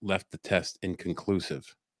samples left the test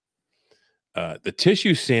inconclusive. The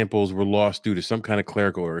tissue samples were lost due to some kind of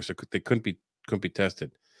clerical error, so they couldn't be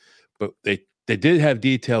tested. But they did have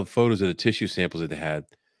detailed photos of the tissue samples that they had,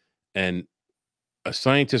 and a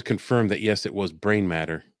scientist confirmed that yes, it was brain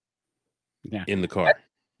matter in the car.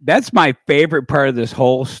 That's my favorite part of this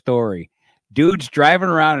whole story. Dude's driving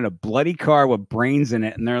around in a bloody car with brains in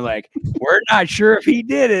it, and they're like, we're not sure if he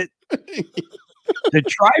did it. The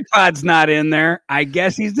tripod's not in there. I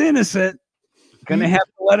guess he's innocent. Gonna have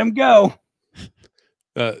to let him go.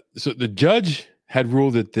 So the judge had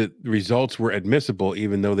ruled that the results were admissible,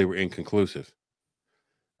 even though they were inconclusive.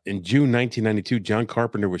 In June 1992, John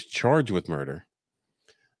Carpenter was charged with murder.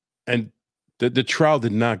 And the trial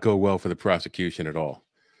did not go well for the prosecution at all.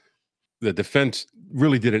 The defense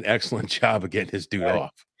really did an excellent job of getting his dude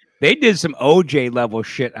off. They did some OJ level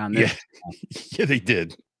shit on this. Yeah, they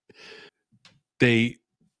did. They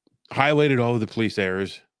highlighted all of the police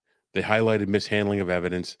errors. They highlighted mishandling of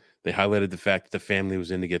evidence. They highlighted the fact that the family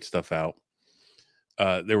was in to get stuff out.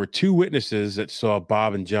 There were two witnesses that saw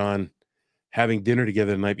Bob and John having dinner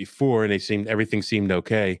together the night before, and everything seemed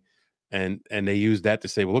okay. And they used that to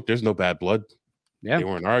say, well, look, there's no bad blood. Yeah. They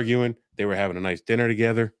weren't arguing. They were having a nice dinner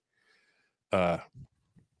together.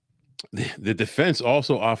 The defense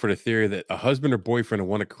also offered a theory that a husband or boyfriend of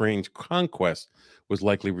one of Crane's conquests was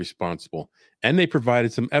likely responsible, and they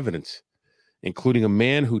provided some evidence, including a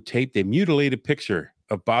man who taped a mutilated picture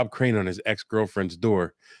of Bob Crane on his ex-girlfriend's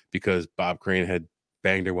door because Bob Crane had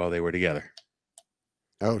banged her while they were together.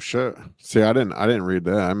 Oh shit! See, I didn't read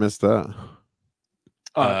that. I missed that.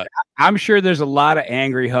 I'm sure there's a lot of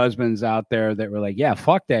angry husbands out there that were like, "Yeah,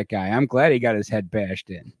 fuck that guy. I'm glad he got his head bashed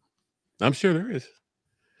in." I'm sure there is.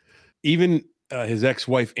 Even his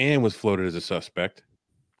ex-wife Ann was floated as a suspect.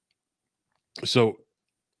 So,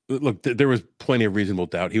 look, there was plenty of reasonable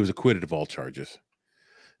doubt. He was acquitted of all charges.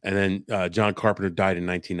 And then John Carpenter died in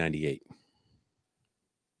 1998.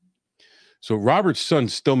 So Robert's son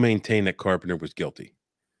still maintained that Carpenter was guilty.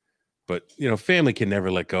 But, family can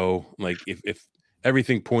never let go. Like, if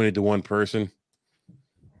everything pointed to one person,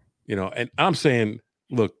 and I'm saying,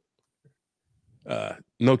 look,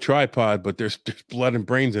 no tripod, but there's blood and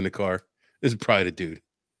brains in the car. This is probably the dude.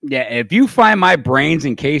 Yeah, if you find my brains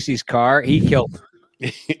in Casey's car, he killed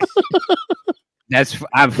me.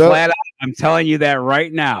 I'm flat out. I'm telling you that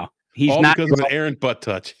right now. He's all not because of an errant butt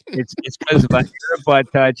touch. It's because of an errant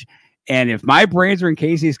butt touch. And if my brains are in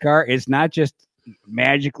Casey's car, it's not just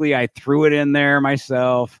magically I threw it in there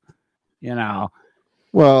myself.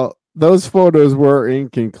 Well, those photos were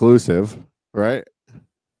inconclusive, right?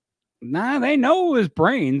 Nah, they know it was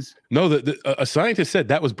brains. No, a scientist said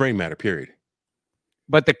that was brain matter, period.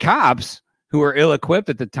 But the cops, who were ill-equipped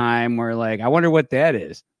at the time, were like, I wonder what that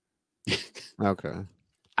is. Okay.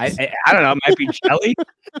 I don't know. It might be jelly.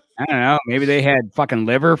 I don't know. Maybe they had fucking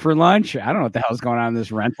liver for lunch. I don't know what the hell's going on in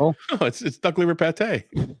this rental. Oh, it's duck liver pate.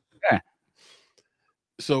 Yeah.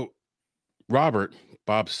 So Robert,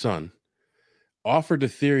 Bob's son, offered the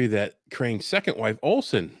theory that Crane's second wife,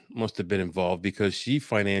 Olson, must have been involved because she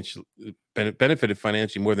benefited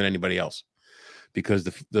financially more than anybody else. Because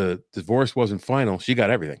the divorce wasn't final, she got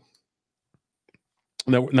everything.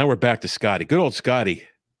 Now we're back to Scotty. Good old Scotty.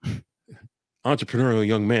 Entrepreneurial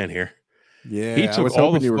young man here. Yeah, he took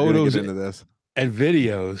all the photos into this and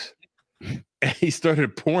videos, and he started a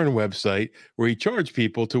porn website where he charged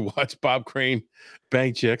people to watch Bob Crane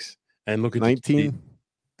bang chicks and look at the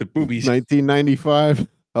boobies. $19.95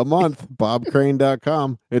 a month.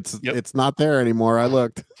 BobCrane.com. It's not there anymore. I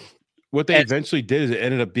looked. What they eventually did is it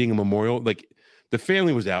ended up being a memorial. Like, the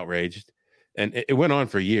family was outraged, and it went on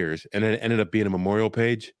for years, and then it ended up being a memorial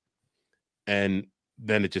page, and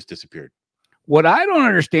then it just disappeared. What I don't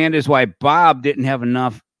understand is why Bob didn't have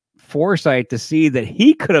enough foresight to see that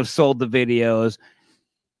he could have sold the videos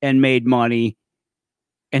and made money,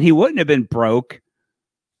 and he wouldn't have been broke.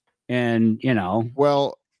 And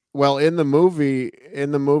well, in the movie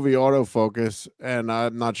Autofocus, and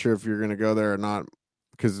I'm not sure if you're going to go there or not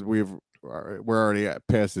because we're already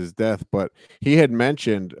past his death, but he had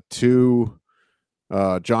mentioned to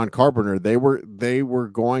John Carpenter they were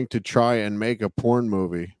going to try and make a porn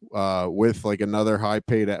movie with like another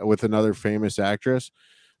with another famous actress,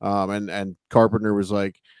 and Carpenter was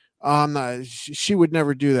like, she would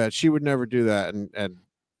never do that. She would never do that. And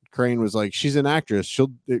Crane was like, she's an actress.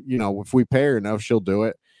 She'll, if we pay her enough, she'll do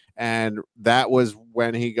it. And that was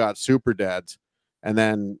when he got Super Dads. And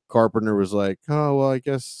then Carpenter was like, oh, well, I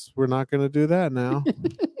guess we're not going to do that now.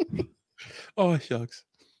 Oh, shucks.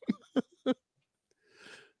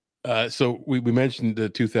 So we mentioned the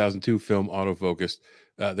 2002 film Autofocus.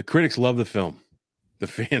 The critics loved the film. The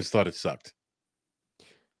fans thought it sucked.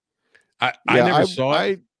 I never saw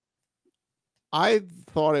it. I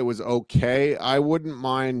thought it was okay. I wouldn't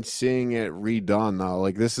mind seeing it redone though.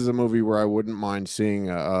 Like, this is a movie where I wouldn't mind seeing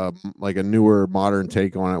a newer, modern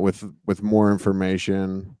take on it with more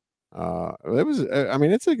information.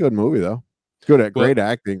 It's a good movie though. Great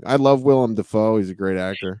acting. I love Willem Dafoe. He's a great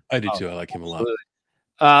actor. I do too. I like him a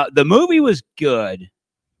lot. The movie was good,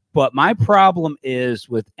 but my problem is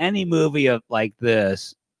with any movie like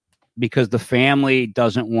this, because the family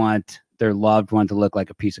doesn't want their loved one to look like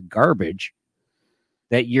a piece of garbage,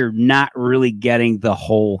 that you're not really getting the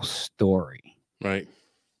whole story. Right.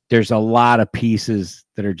 There's a lot of pieces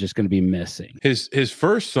that are just going to be missing. His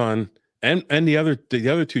first son and the other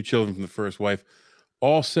two children from the first wife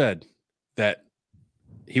all said that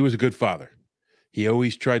he was a good father. He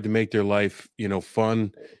always tried to make their life,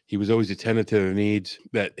 fun. He was always attentive to their needs,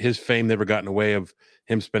 that his fame never got in the way of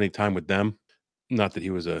him spending time with them. Not that he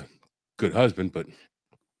was a good husband, but...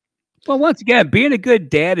 Well, once again, being a good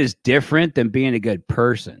dad is different than being a good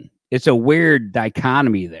person. It's a weird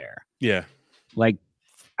dichotomy there. Yeah. Like,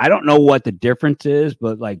 I don't know what the difference is,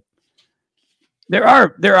 but like, there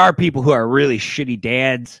are people who are really shitty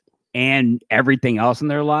dads and everything else in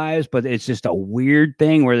their lives, but it's just a weird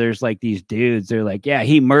thing where there's like these dudes, they're like, yeah,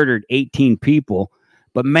 he murdered 18 people,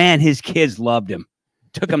 but man, his kids loved him.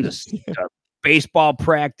 Took him to baseball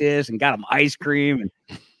practice and got him ice cream.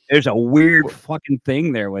 And there's a weird fucking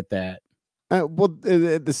thing there with that.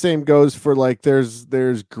 The same goes for like, there's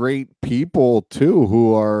great people too,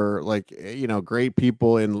 who are like, great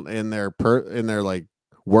people in their like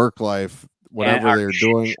work life, whatever they're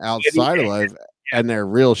doing outside of life. And they're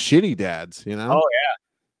real shitty dads,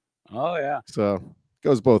 Oh yeah. So it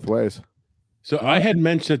goes both ways. So I had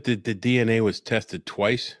mentioned that the DNA was tested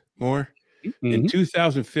twice more. Mm-hmm. In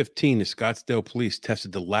 2015, the Scottsdale police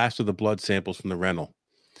tested the last of the blood samples from the rental.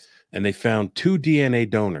 and they found 2 DNA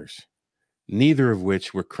donors, neither of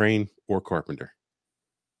which were Crane or Carpenter.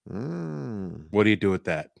 What do you do with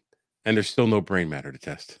that? And there's still no brain matter to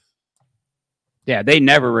test. Yeah, they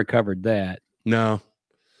never recovered that. No.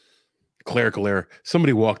 Clerical error.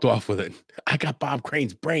 Somebody walked off with it. I got Bob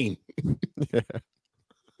Crane's brain.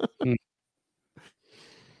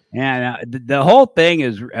 Yeah, the whole thing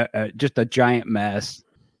is just a giant mess.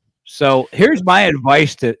 So here's my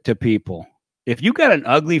advice to people. If you got an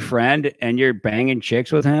ugly friend and you're banging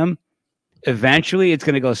chicks with him, eventually it's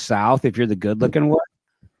going to go south if you're the good looking one.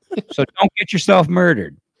 So don't get yourself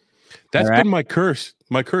murdered. That's been my curse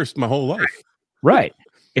my whole life. Right.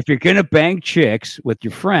 If you're going to bang chicks with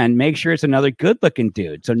your friend, make sure it's another good looking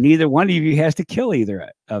dude. So neither one of you has to kill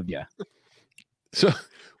either of you. So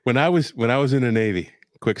when I was in the Navy,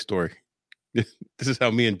 quick story. This is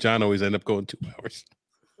how me and John always end up going 2 hours.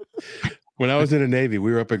 When I was in the Navy,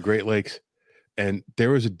 we were up at Great Lakes, and there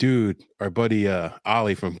was a dude, our buddy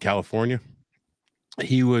Ollie from California.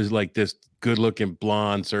 He was like this good-looking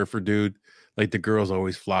blonde surfer dude. Like the girls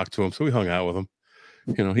always flocked to him, so we hung out with him.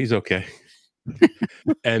 You know, he's okay.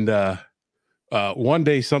 And one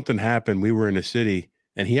day something happened. We were in the city,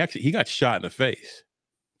 and he got shot in the face,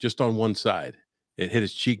 just on one side. It hit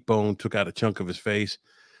his cheekbone, took out a chunk of his face.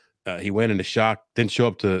 He went into shock, didn't show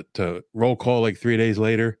up to roll call like 3 days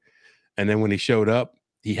later. And then when he showed up,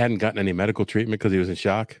 he hadn't gotten any medical treatment because he was in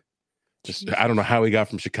shock. Just, I don't know how he got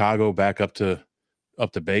from Chicago back up to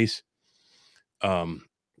base.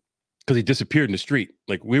 Because he disappeared in the street.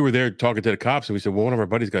 Like, we were there talking to the cops, and we said, well, one of our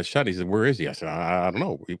buddies got shot. He said, where is he? I said, I don't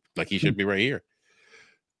know. He should be right here.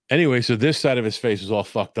 Anyway, so this side of his face was all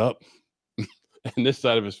fucked up. And this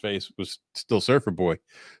side of his face was still Surfer Boy.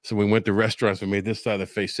 So we went to restaurants and made this side of the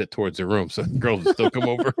face sit towards the room. So the girls would still come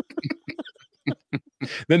over.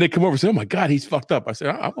 Then they come over and say, oh my God, he's fucked up. I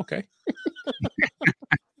said, I'm okay.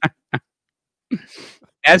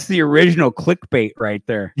 That's the original clickbait right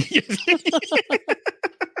there.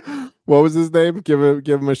 What was his name? Give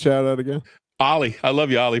him a shout out again. Ollie. I love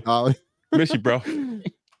you, Ollie. Ollie. Miss you, bro.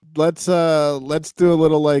 Let's do a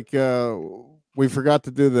little we forgot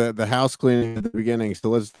to do the house cleaning at the beginning, so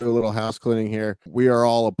let's do a little house cleaning here. We are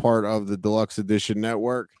all a part of the Deluxe Edition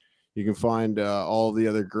Network. You can find all the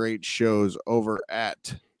other great shows over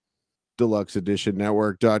at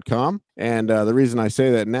deluxeeditionnetwork.com. And the reason I say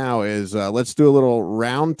that now is let's do a little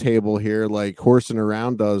round table here, like Horsing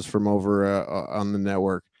Around does from over on the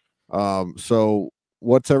network. So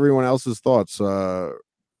what's everyone else's thoughts?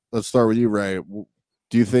 Let's start with you, Ray.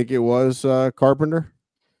 Do you think it was Carpenter?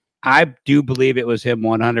 I do believe it was him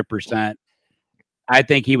 100%. I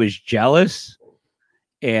think he was jealous.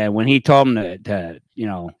 And when he told him to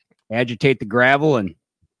agitate the gravel and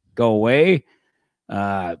go away,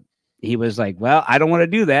 he was like, well, I don't want to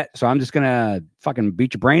do that. So I'm just going to fucking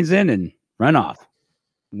beat your brains in and run off.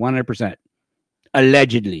 100%.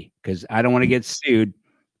 Allegedly, because I don't want to get sued.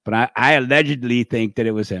 But I allegedly think that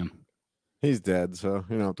it was him. He's dead, so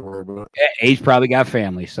you don't have to worry about it. Yeah, he's probably got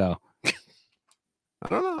family, so.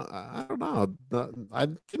 I don't know. I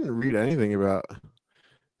didn't read anything about.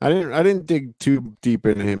 I didn't dig too deep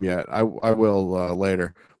into him yet. I will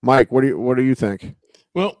later. Mike, what do you think?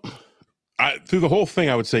 Well, through the whole thing,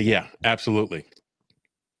 I would say, yeah, absolutely.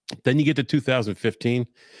 Then you get to 2015,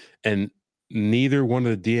 and neither one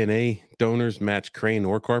of the DNA donors matched Crane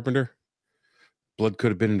or Carpenter. Blood could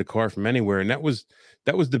have been in the car from anywhere, and that was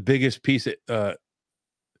the biggest piece of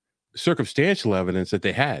circumstantial evidence that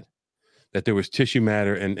they had. That there was tissue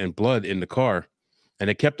matter and blood in the car. And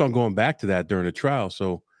it kept on going back to that during the trial.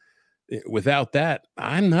 So without that,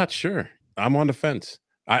 I'm not sure. I'm on the fence.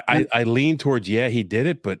 I lean towards, yeah, he did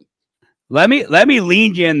it, but. Let me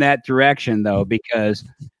lean you in that direction, though, because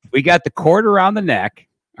we got the cord around the neck.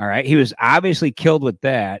 All right. He was obviously killed with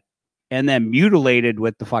that and then mutilated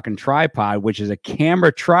with the fucking tripod, which is a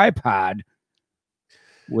camera tripod,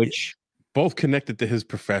 which. Both connected to his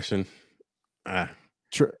profession.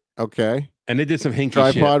 Okay. And they did some hinky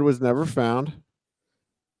tripod shit. Was never found.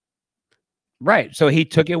 Right. So he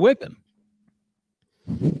took it with him.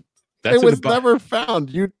 It was never found.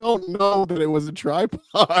 You don't know that it was a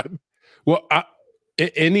tripod. Well,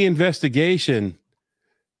 in the investigation,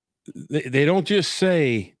 they don't just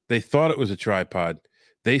say they thought it was a tripod.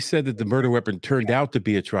 They said that the murder weapon turned out to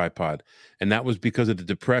be a tripod, and that was because of the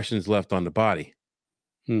depressions left on the body.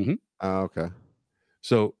 Mm-hmm. Oh, okay.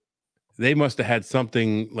 So they must have had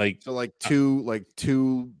something like two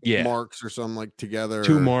marks or something like together.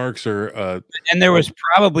 Two marks or and there was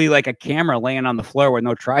probably like a camera laying on the floor with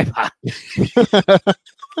no tripod.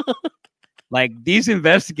 Like these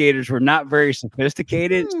investigators were not very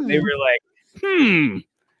sophisticated. So they were like,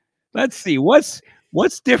 let's see, what's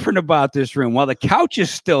What's different about this room? Well, the couch is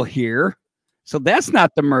still here, so that's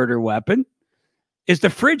not the murder weapon. Is the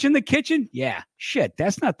fridge in the kitchen? Yeah, shit,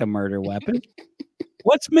 that's not the murder weapon.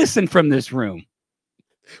 What's missing from this room?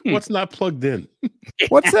 What's not plugged in?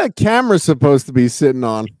 What's that camera supposed to be sitting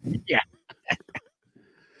on? Yeah.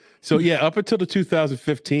 So yeah, up until the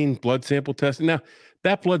 2015 blood sample testing. Now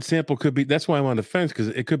that blood sample could be. That's why I'm on the fence, because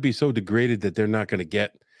it could be so degraded that they're not going to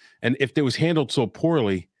get. And if it was handled so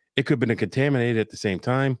poorly, it could have been contaminated at the same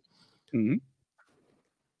time. Mm-hmm.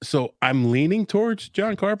 So I'm leaning towards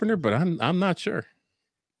John Carpenter, but I'm not sure.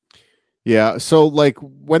 Yeah. So like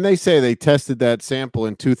when they say they tested that sample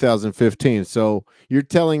in 2015, so you're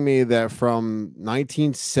telling me that from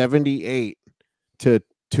 1978 to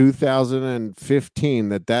 2015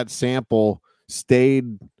 that sample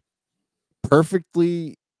stayed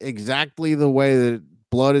perfectly exactly the way that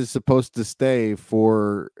blood is supposed to stay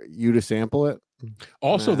for you to sample it.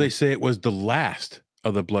 Also, Man. they say it was the last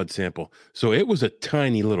of the blood sample. So it was a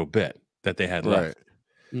tiny little bit that they had left.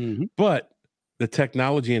 Mm-hmm. But the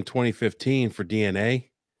technology in 2015 for DNA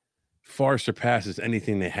far surpasses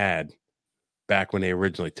anything they had back when they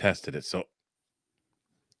originally tested it. So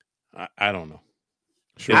I don't know.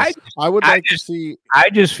 Sure. I would like to see. I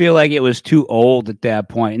just feel like it was too old at that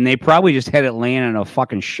point, and they probably just had it laying on a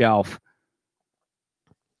fucking shelf.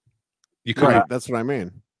 You could Right, that's what I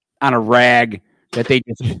mean. On a rag that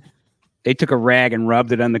they took a rag and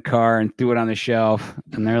rubbed it on the car and threw it on the shelf,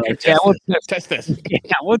 and they're like, "Yeah, we'll test this. Yeah,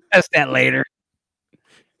 we'll test that later."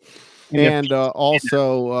 And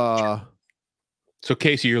also, so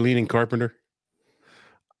Casey, you're leaning Carpenter.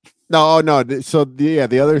 no. So the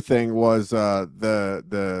other thing was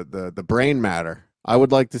the brain matter. I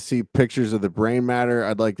would like to see pictures of the brain matter.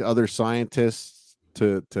 I'd like other scientists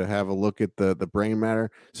to have a look at the brain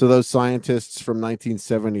matter. So those scientists from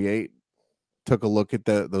 1978 took a look at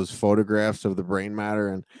those photographs of the brain matter,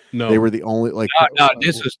 and they were the only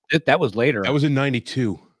that was later. That was in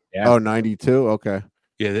 92. Yeah. Oh, 92. Okay.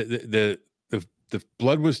 Yeah, the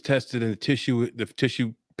blood was tested and the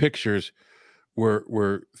tissue pictures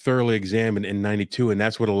were thoroughly examined in 92, and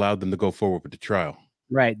that's what allowed them to go forward with the trial.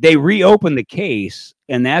 Right. They reopened the case,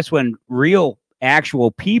 and that's when real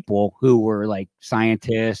actual people who were like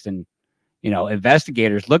scientists and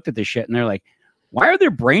investigators looked at this shit, and they're like, why are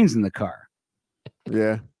there brains in the car?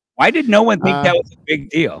 Yeah. Why did no one think that was a big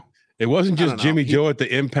deal? It wasn't just Jimmy Joe at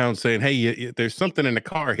the impound saying, hey, there's something in the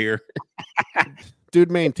car here. Dude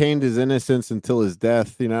maintained his innocence until his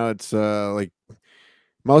death. It's like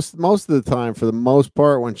most of the time, for the most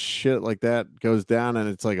part, when shit like that goes down and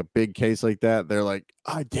it's like a big case like that, they're like,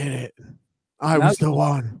 I did it. I was the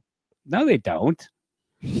one. No, they don't.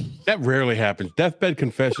 That rarely happens. Deathbed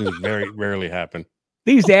confessions very rarely happen.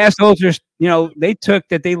 These assholes are, they took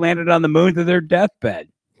that they landed on the moon to their deathbed.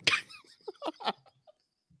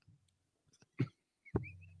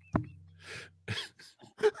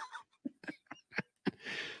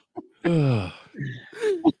 All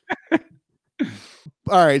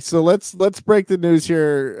right, so let's break the news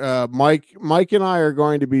here. Mike and I are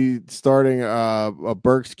going to be starting a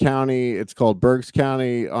Berks County. It's called Berks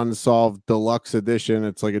County Unsolved Deluxe Edition.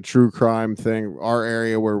 It's like a true crime thing. Our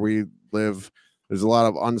area where we live, there's a lot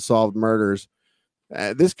of unsolved murders.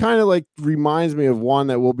 This kind of like reminds me of one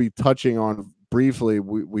that we'll be touching on briefly.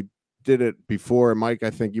 We did it before, and Mike, I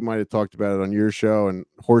think you might have talked about it on your show, and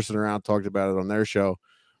Horsing Around talked about it on their show.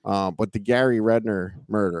 But the Gary Redner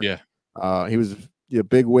murder. Yeah. He was a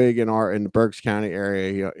big wig in the Berks County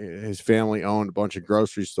area. His family owned a bunch of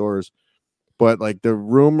grocery stores, but like the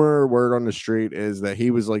word on the street is that he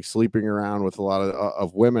was like sleeping around with a lot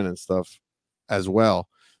of women and stuff as well.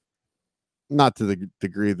 Not to the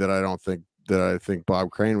degree that I think Bob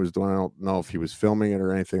Crane was doing. I don't know if he was filming it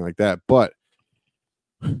or anything like that, but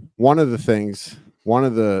one of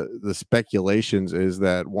the speculations is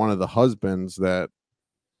that one of the husbands that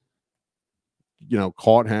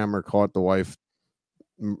caught him or caught the wife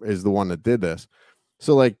is the one that did this.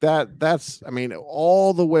 So like that's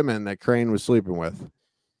all the women that Crane was sleeping with,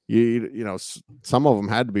 some of them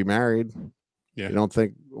had to be married. Yeah. You don't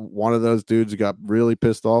think one of those dudes got really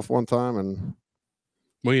pissed off one time? And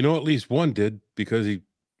well, at least one did, because he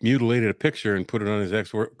mutilated a picture and put it on his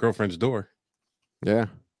ex-girlfriend's door. Yeah.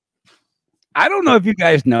 I don't know if you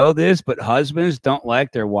guys know this, but husbands don't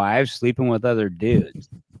like their wives sleeping with other dudes.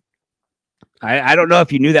 I don't know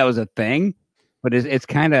if you knew that was a thing, but it's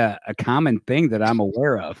kind of a common thing that I'm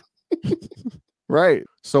aware of. Right.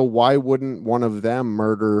 So why wouldn't one of them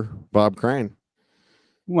murder Bob Crane?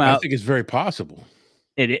 Well, I think it's very possible.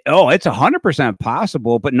 It's 100%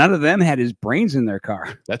 possible, but none of them had his brains in their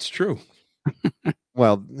car. That's true.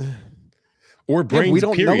 Well, or brains. we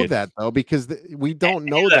don't know period. that though, because we don't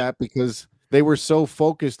know that because they were so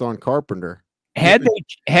focused on Carpenter. Had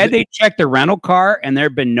they checked the rental car and there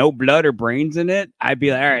had been no blood or brains in it, I'd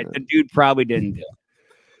be like, all right, the dude probably didn't do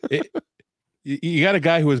it. You got a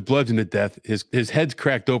guy who was bludgeoned to death. His head's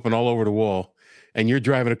cracked open all over the wall, and you're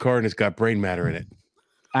driving a car and it's got brain matter in it.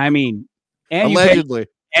 I mean, and Allegedly.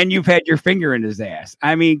 you've had your finger in his ass.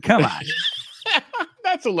 I mean, come on.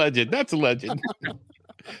 That's alleged. That's alleged.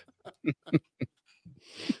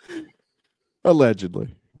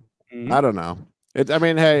 Allegedly. I don't know. I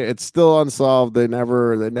mean, hey, it's still unsolved. They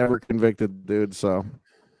never convicted the dude, so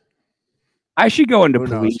I should go into Who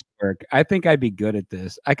knows? police work. I think I'd be good at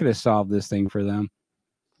this. I could have solved this thing for them.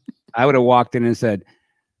 I would have walked in and said,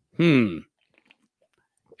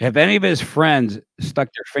 have any of his friends stuck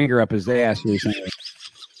their finger up his ass recently?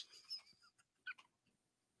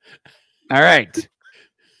 All right.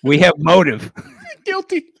 We have motive.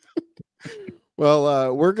 Guilty.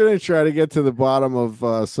 well, we're gonna try to get to the bottom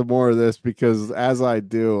of some more of this because as I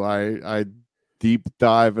do, I deep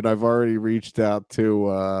dive, and I've already reached out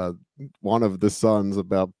to one of the sons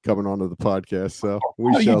about coming onto the podcast. So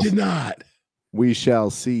You did not. We shall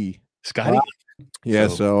see. Scotty? Yeah,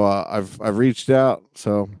 so I've reached out,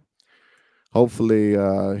 so hopefully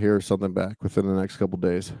hear something back within the next couple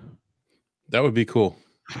days. That would be cool.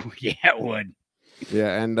 Yeah, it would.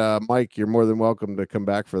 Yeah, and Mike, you're more than welcome to come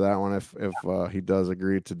back for that one if he does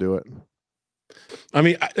agree to do it. I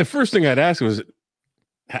mean, the first thing I'd ask was,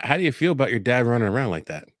 how do you feel about your dad running around like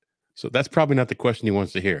that? So that's probably not the question he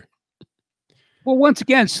wants to hear. Well, once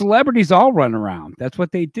again, celebrities all run around. That's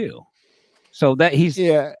what they do. So that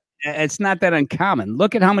it's not that uncommon.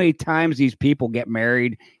 Look at how many times these people get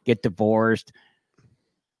married, get divorced.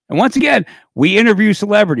 And once again, we interview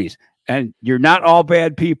celebrities, and you're not all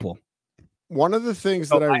bad people. One of the things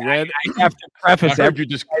that I read, I have to preface. I heard your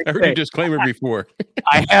disclaimer before.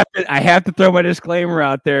 I have to throw my disclaimer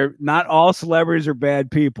out there. Not all celebrities are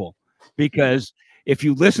bad people, because if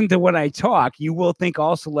you listen to when I talk, you will think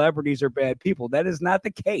all celebrities are bad people. That is not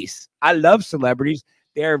the case. I love celebrities.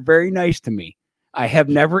 They are very nice to me. I have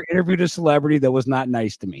never interviewed a celebrity that was not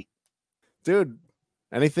nice to me. dude.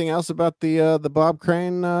 Anything else about the Bob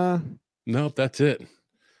Crane Nope, that's it.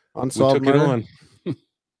 unsolved We took murder? it on.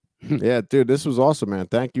 Yeah, dude, this was awesome, man.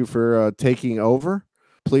 Thank you for taking over.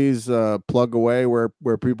 Please plug away where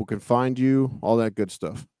people can find you, all that good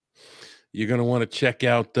stuff. You're going to want to check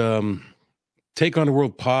out Take on the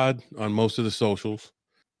World Pod on most of the socials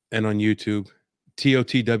and on YouTube,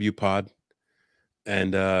 TOTW Pod.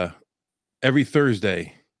 And every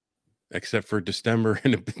Thursday, except for December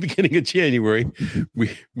and the beginning of January,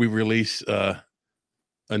 we release a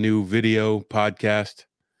new video podcast.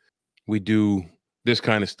 We do this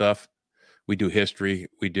kind of stuff. We do history.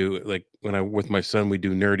 We do, like, when I'm with my son, we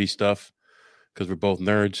do nerdy stuff because we're both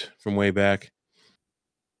nerds from way back.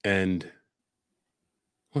 And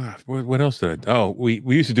what else did I? Oh, we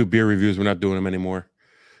used to do beer reviews. We're not doing them anymore.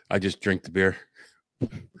 I just drink the beer.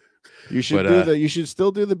 You should do that. You should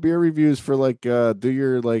still do the beer reviews for for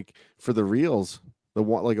the reels. The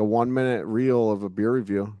one, like a 1 minute reel of a beer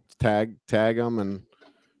review. Tag them, and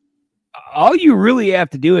All you really have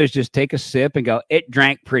to do is just take a sip and go, it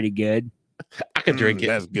drank pretty good. I can drink it.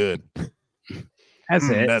 That's good. That's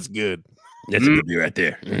it. That's good. That's a good beer right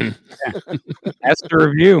there. That's the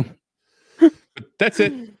review. That's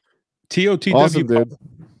it. TOTW. Awesome, dude.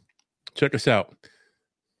 Check us out.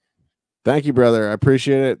 Thank you, brother. I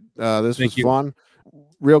appreciate it. This was fun.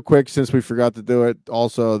 Real quick, since we forgot to do it,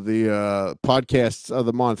 also the podcasts of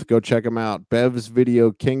the month, go check them out. Bev's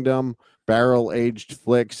Video Kingdom, Barrel Aged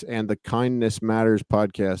Flicks, and the Kindness Matters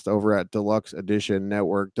podcast over at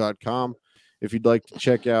deluxeeditionnetwork.com. If you'd like to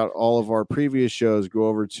check out all of our previous shows, go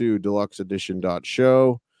over to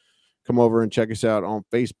deluxeedition.show. Come over and check us out on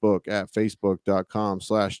Facebook at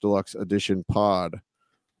facebook.com/deluxeeditionpod,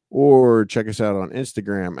 or check us out on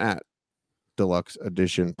Instagram at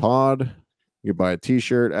deluxeeditionpod. You can buy a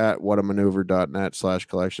t-shirt at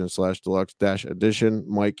whatamaneuver.net/collection/deluxe-edition.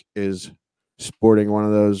 Mike is sporting one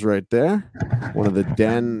of those right there, one of the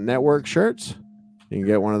Den Network shirts. You can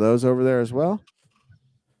get one of those over there as well.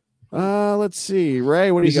 Let's see,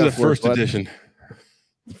 Ray, what do you got? This is the first edition.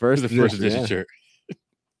 First edition yeah. shirt.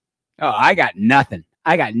 Oh, I got nothing.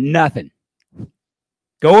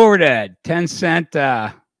 Go over to 10 Cent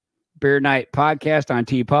Beer Night podcast on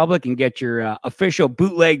TeePublic and get your official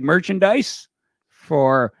bootleg merchandise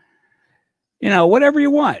for, whatever you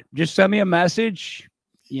want. Just send me a message.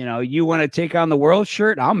 You want to take on the world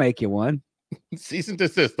shirt? I'll make you one. Cease and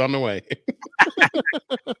desist on the way.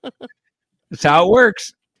 That's how it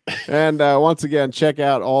works. And once again, check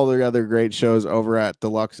out all the other great shows over at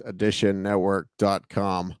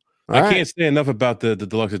deluxeeditionnetwork.com. I can't say enough about the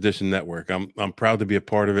Deluxe Edition Network. I'm proud to be a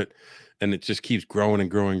part of it, and it just keeps growing and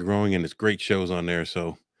growing and growing, and it's great shows on there.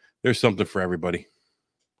 So there's something for everybody.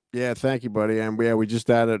 Yeah, thank you, buddy. And we just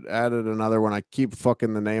added another one. I keep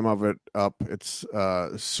fucking the name of it up. It's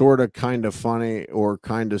sort of kind of funny or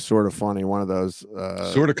kind of sort of funny. One of those.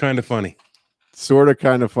 Sort of kind of funny. Sort of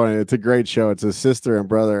kind of funny. It's a great show. It's a sister and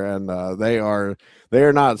brother, and they are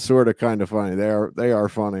not sort of kind of funny. They are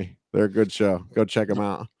funny. They're a good show. Go check them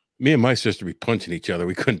out. Me and my sister be punching each other.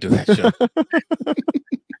 We couldn't do that show.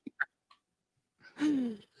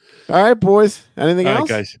 All right, boys. Anything else? All right,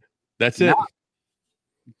 guys. That's it. No.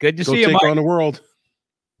 Good to Go see you, take Mike. on the world.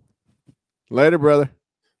 Later, brother.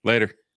 Later.